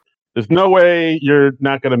 Yep. There's no way you're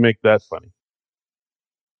not going to make that funny.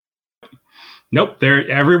 Nope.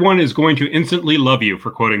 Everyone is going to instantly love you for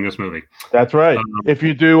quoting this movie. That's right. If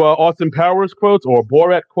you do Austin Powers quotes or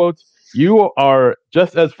Borat quotes, you are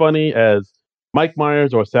just as funny as Mike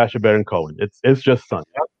Myers or Sacha Baron Cohen. It's just fun.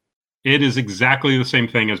 It is exactly the same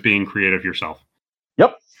thing as being creative yourself.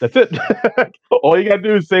 Yep. That's it. All you got to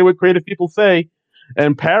do is say what creative people say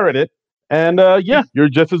and parrot it. And you're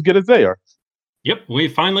just as good as they are. Yep. We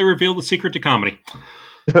finally revealed the secret to comedy.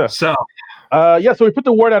 So... so we put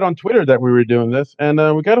the word out on Twitter that we were doing this, and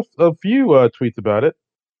we got a few tweets about it.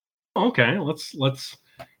 Okay, let's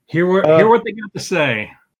hear what they got to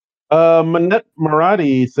say. Manette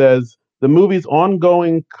Marathi says the movie's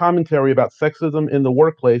ongoing commentary about sexism in the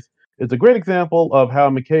workplace is a great example of how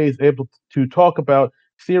McKay is able to talk about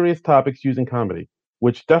serious topics using comedy,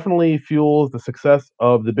 which definitely fuels the success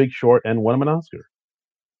of The Big Short and won him an Oscar.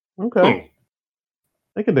 Okay,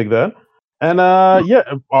 I can dig that. And our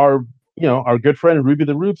good friend Ruby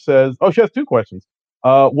the Rube says, she has two questions.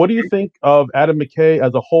 What do you think of Adam McKay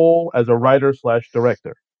as a whole, as a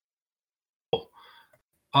writer/director?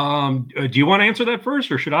 Do you want to answer that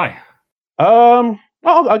first, or should I?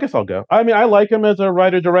 I guess I'll go. I mean, I like him as a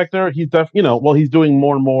writer-director. He's he's doing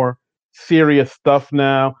more and more serious stuff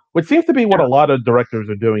now, which seems to be what a lot of directors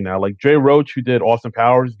are doing now. Like Jay Roach, who did Austin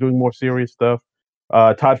Powers, is doing more serious stuff.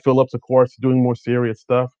 Todd Phillips, of course, doing more serious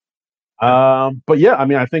stuff. But yeah, I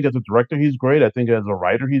mean, I think as a director, he's great. I think as a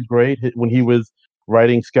writer, he's great. When he was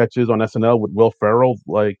writing sketches on SNL with Will Ferrell,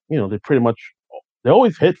 like, they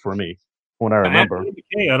always hit for me when I remember. Adam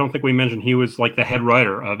McKay, I don't think we mentioned he was like the head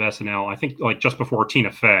writer of SNL. I think like just before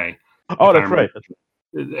Tina Fey. Oh, that's right.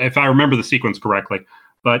 If I remember the sequence correctly.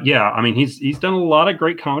 But yeah, I mean, he's done a lot of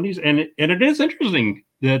great comedies, and it is interesting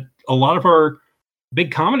that a lot of our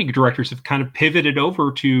big comedy directors have kind of pivoted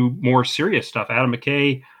over to more serious stuff. Adam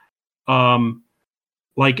McKay,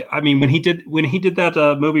 like, I mean, when he did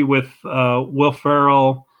that movie with Will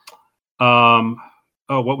Ferrell, what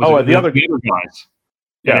was it? The other guys.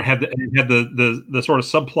 Yeah, and it had the sort of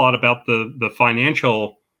subplot about the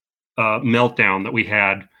financial meltdown that we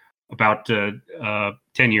had about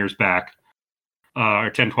 10 years back, or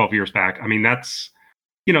 10, 12 years back. I mean, that's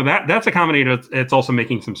a comedy that's also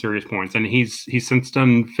making some serious points. And he's since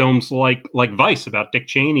done films like Vice about Dick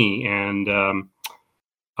Cheney, and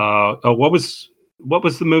what was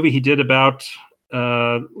the movie he did about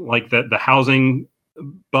like the housing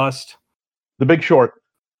bust? The Big Short.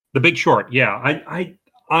 The Big Short. Yeah,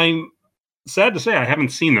 I'm sad to say I haven't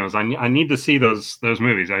seen those. I need to see those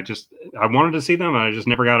movies. I wanted to see them, and I just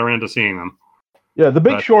never got around to seeing them. Yeah, The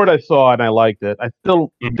Big Short I saw and I liked it. I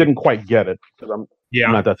still didn't quite get it because I'm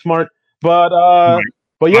not that smart. But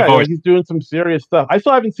yeah, he's doing some serious stuff. I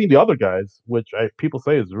still haven't seen The Other Guys, which people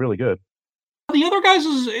say is really good. The Other Guys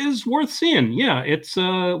is worth seeing. Yeah, it's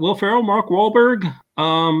Will Ferrell, Mark Wahlberg.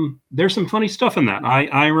 There's some funny stuff in that.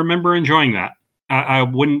 I remember enjoying that. I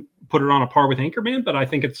wouldn't put it on a par with Anchorman, but I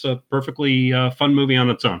think it's a perfectly fun movie on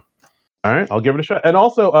its own. All right, I'll give it a shot. And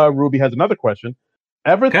also, Ruby has another question.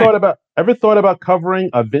 Ever thought about covering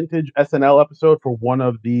a vintage SNL episode for one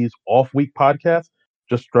of these off-week podcasts?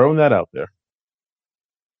 Just throwing that out there.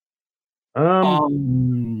 I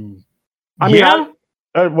mean, yeah.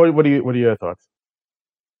 What are your thoughts?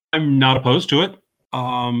 I'm not opposed to it.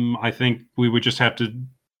 I think we would just have to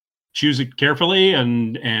choose it carefully,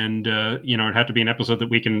 and it'd have to be an episode that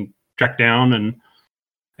we can track down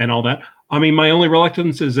and all that. I mean, my only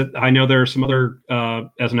reluctance is that I know there are some other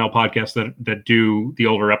SNL podcasts that do the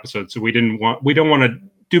older episodes, so we don't want to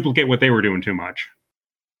duplicate what they were doing too much.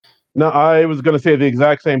 No, I was going to say the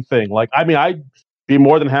exact same thing. Like, I mean, I'd be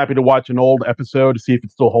more than happy to watch an old episode to see if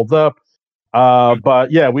it still holds up. But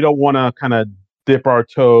yeah, we don't want to kind of dip our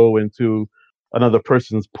toe into another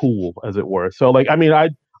person's pool, as it were. So, like, I mean,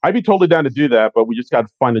 I'd be totally down to do that, but we just got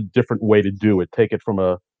to find a different way to do it. Take it from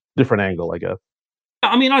a different angle, I guess.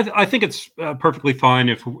 I mean, I think it's perfectly fine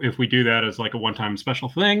if we do that as like a one-time special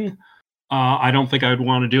thing. I don't think I'd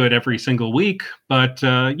want to do it every single week, but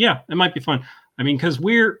yeah, it might be fun. I mean, because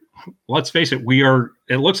let's face it,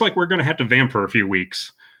 it looks like we're going to have to vamp for a few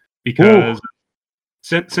weeks, because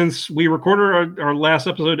since we recorded our last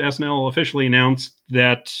episode, SNL officially announced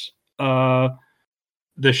that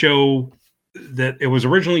the show that it was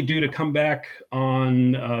originally due to come back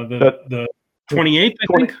on the 28th,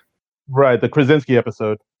 I think. Right, the Krasinski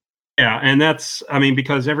episode. Yeah, and that's, I mean,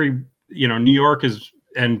 because New York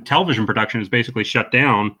and television production is basically shut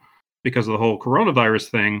down because of the whole coronavirus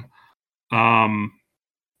thing.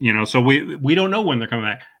 So we don't know when they're coming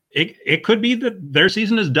back. It could be that their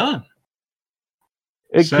season is done.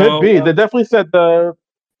 It could be. They definitely said because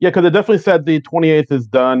they definitely said the 28th is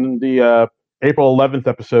done. The April 11th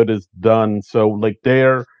episode is done. So like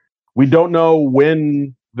we don't know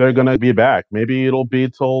when they're gonna be back. Maybe it won't be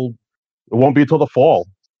till the fall.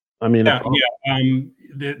 I mean,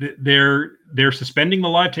 they're suspending the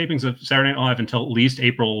live tapings of Saturday Night Live until at least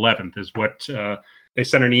April 11th is what they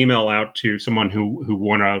sent an email out to someone who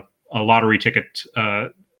won a lottery ticket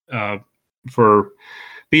for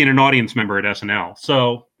being an audience member at SNL.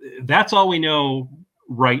 So that's all we know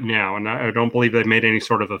right now, and I don't believe they've made any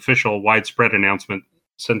sort of official widespread announcement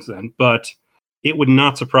since then. But it would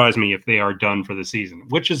not surprise me if they are done for the season,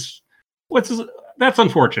 that's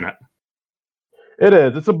unfortunate. It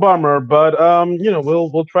is. It's a bummer, but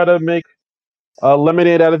we'll try to make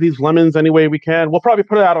lemonade out of these lemons any way we can. We'll probably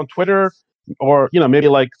put it out on Twitter, or maybe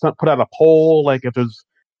put out a poll, like if there's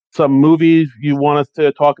some movies you want us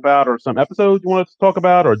to talk about, or some episodes you want us to talk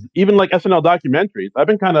about, or even like SNL documentaries. I've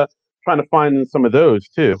been kind of trying to find some of those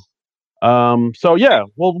too. So yeah,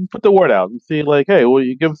 we'll put the word out and see, like, hey, will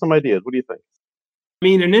you give us some ideas? What do you think? I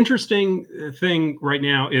mean, an interesting thing right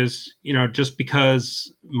now is, just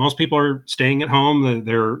because most people are staying at home,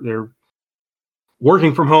 they're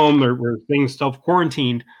working from home, they're staying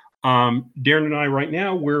self-quarantined. Darren and I right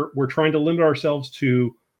now, we're trying to limit ourselves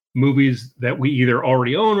to movies that we either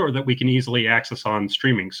already own or that we can easily access on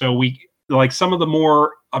streaming. So we like some of the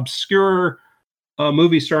more obscure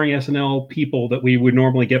movies starring SNL people that we would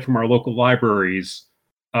normally get from our local libraries.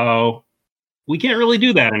 We can't really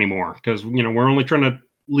do that anymore because we're only trying to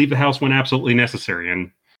leave the house when absolutely necessary.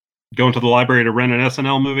 And going to the library to rent an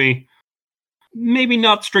SNL movie, maybe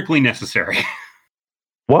not strictly necessary.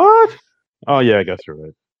 What? Oh yeah, I guess you're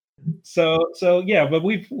right. So yeah, but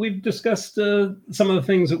we've discussed some of the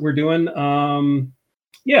things that we're doing.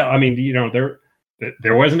 Yeah, I mean,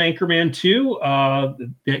 there was an Anchorman 2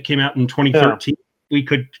 that came out in 2013. Yeah. We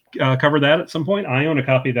could cover that at some point. I own a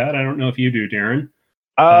copy of that. I don't know if you do, Darren.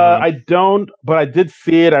 I don't, but I did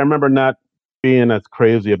see it. I remember not being as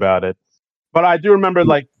crazy about it, but I do remember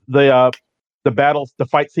like the battles, the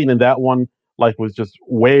fight scene in that one, like was just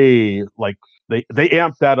way like they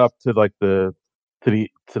amped that up to like the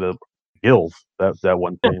gills, that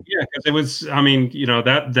one thing. Yeah, because it was, I mean,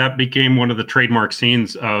 that became one of the trademark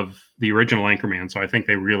scenes of the original Anchorman. So I think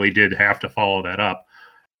they really did have to follow that up.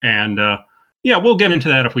 And yeah, we'll get into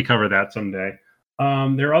that if we cover that someday.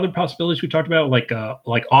 There are other possibilities we talked about, like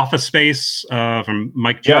Office Space from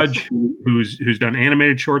Mike Judge, yes, who's done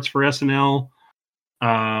animated shorts for SNL.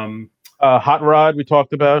 Hot Rod we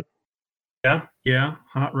talked about. Yeah,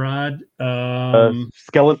 Hot Rod.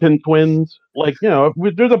 Skeleton Twins. Like,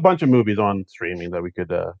 there's a bunch of movies on streaming that we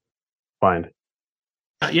could find.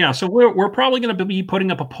 Yeah, so we're probably going to be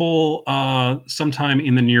putting up a poll sometime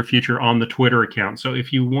in the near future on the Twitter account. So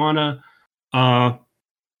if you want to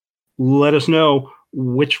let us know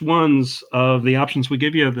which ones of the options we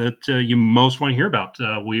give you that you most want to hear about,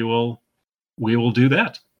 we will do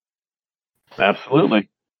that. Absolutely.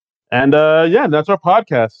 And yeah, that's our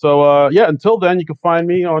podcast. So yeah, until then, you can find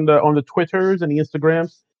me on the Twitters and the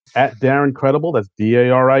Instagrams at Darren Credible. That's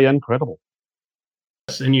DARIN Credible.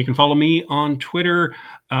 And you can follow me on Twitter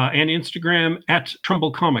and Instagram at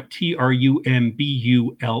Trumbull Comic, TRUMBULL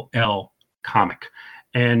Comic.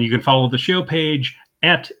 And you can follow the show page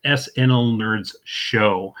at SNL Nerds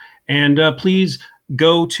Show. And please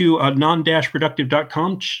go to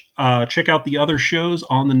non-productive.com. Check out the other shows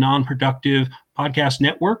on the Non-Productive Podcast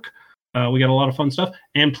Network. We got a lot of fun stuff.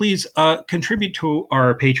 And please contribute to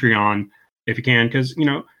our Patreon if you can, because,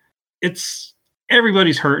 it's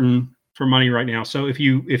everybody's hurting for money right now. So if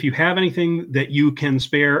you have anything that you can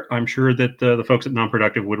spare, I'm sure that the folks at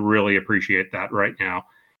Non-Productive would really appreciate that right now.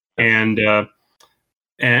 And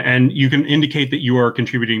you can indicate that you are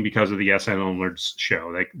contributing because of the SNL Nerds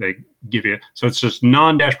Show. They give you, so it's just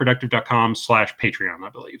non-productive.com/Patreon, I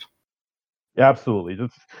believe. Yeah, absolutely.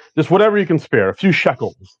 Just whatever you can spare, a few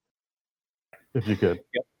shekels, if you could.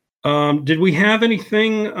 Yep. Did we have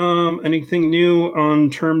anything new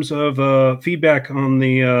on terms of feedback on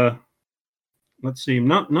the? Let's see.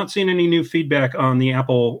 Not seeing any new feedback on the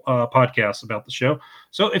Apple podcast about the show.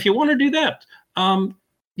 So if you want to do that,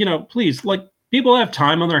 please, like, people have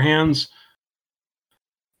time on their hands.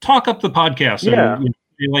 Talk up the podcast. Yeah. And,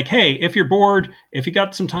 be like, hey, if you're bored, if you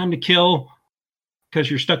got some time to kill because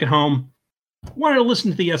you're stuck at home, why don't you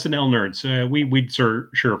listen to the SNL Nerds? We'd sure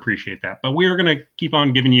appreciate that. But we are going to keep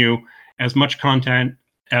on giving you as much content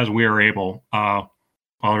as we are able while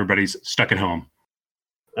everybody's stuck at home.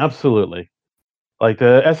 Absolutely. Like,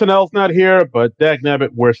 the SNL's not here, but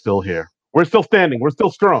dagnabbit, we're still here. We're still standing. We're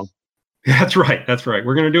still strong. That's right.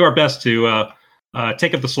 We're going to do our best to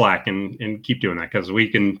take up the slack and keep doing that, because we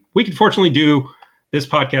can fortunately do this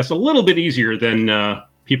podcast a little bit easier than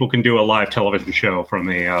people can do a live television show from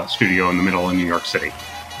a studio in the middle of New York City.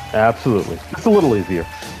 Absolutely. It's a little easier.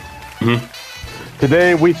 Mm-hmm.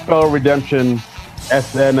 Today we spell redemption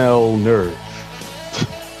SNL Nerds.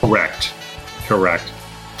 Correct.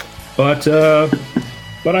 But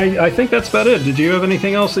I think that's about it. Did you have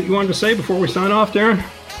anything else that you wanted to say before we sign off, Darren?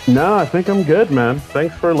 No, I think I'm good, man.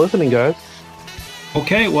 Thanks for listening, guys.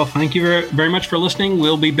 Okay, well, thank you very, very much for listening.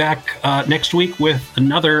 We'll be back next week with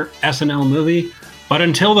another SNL movie. But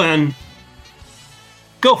until then,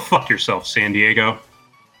 go fuck yourself, San Diego.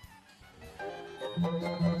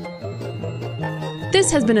 This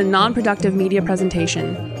has been a non-productive media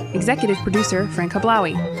presentation. Executive producer, Frank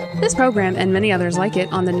Hablawi. This program and many others like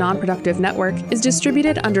it on the Non-Productive Network is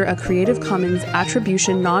distributed under a Creative Commons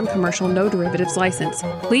Attribution Non-Commercial No Derivatives license.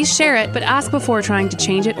 Please share it, but ask before trying to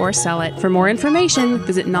change it or sell it. For more information,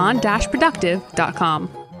 visit non-productive.com.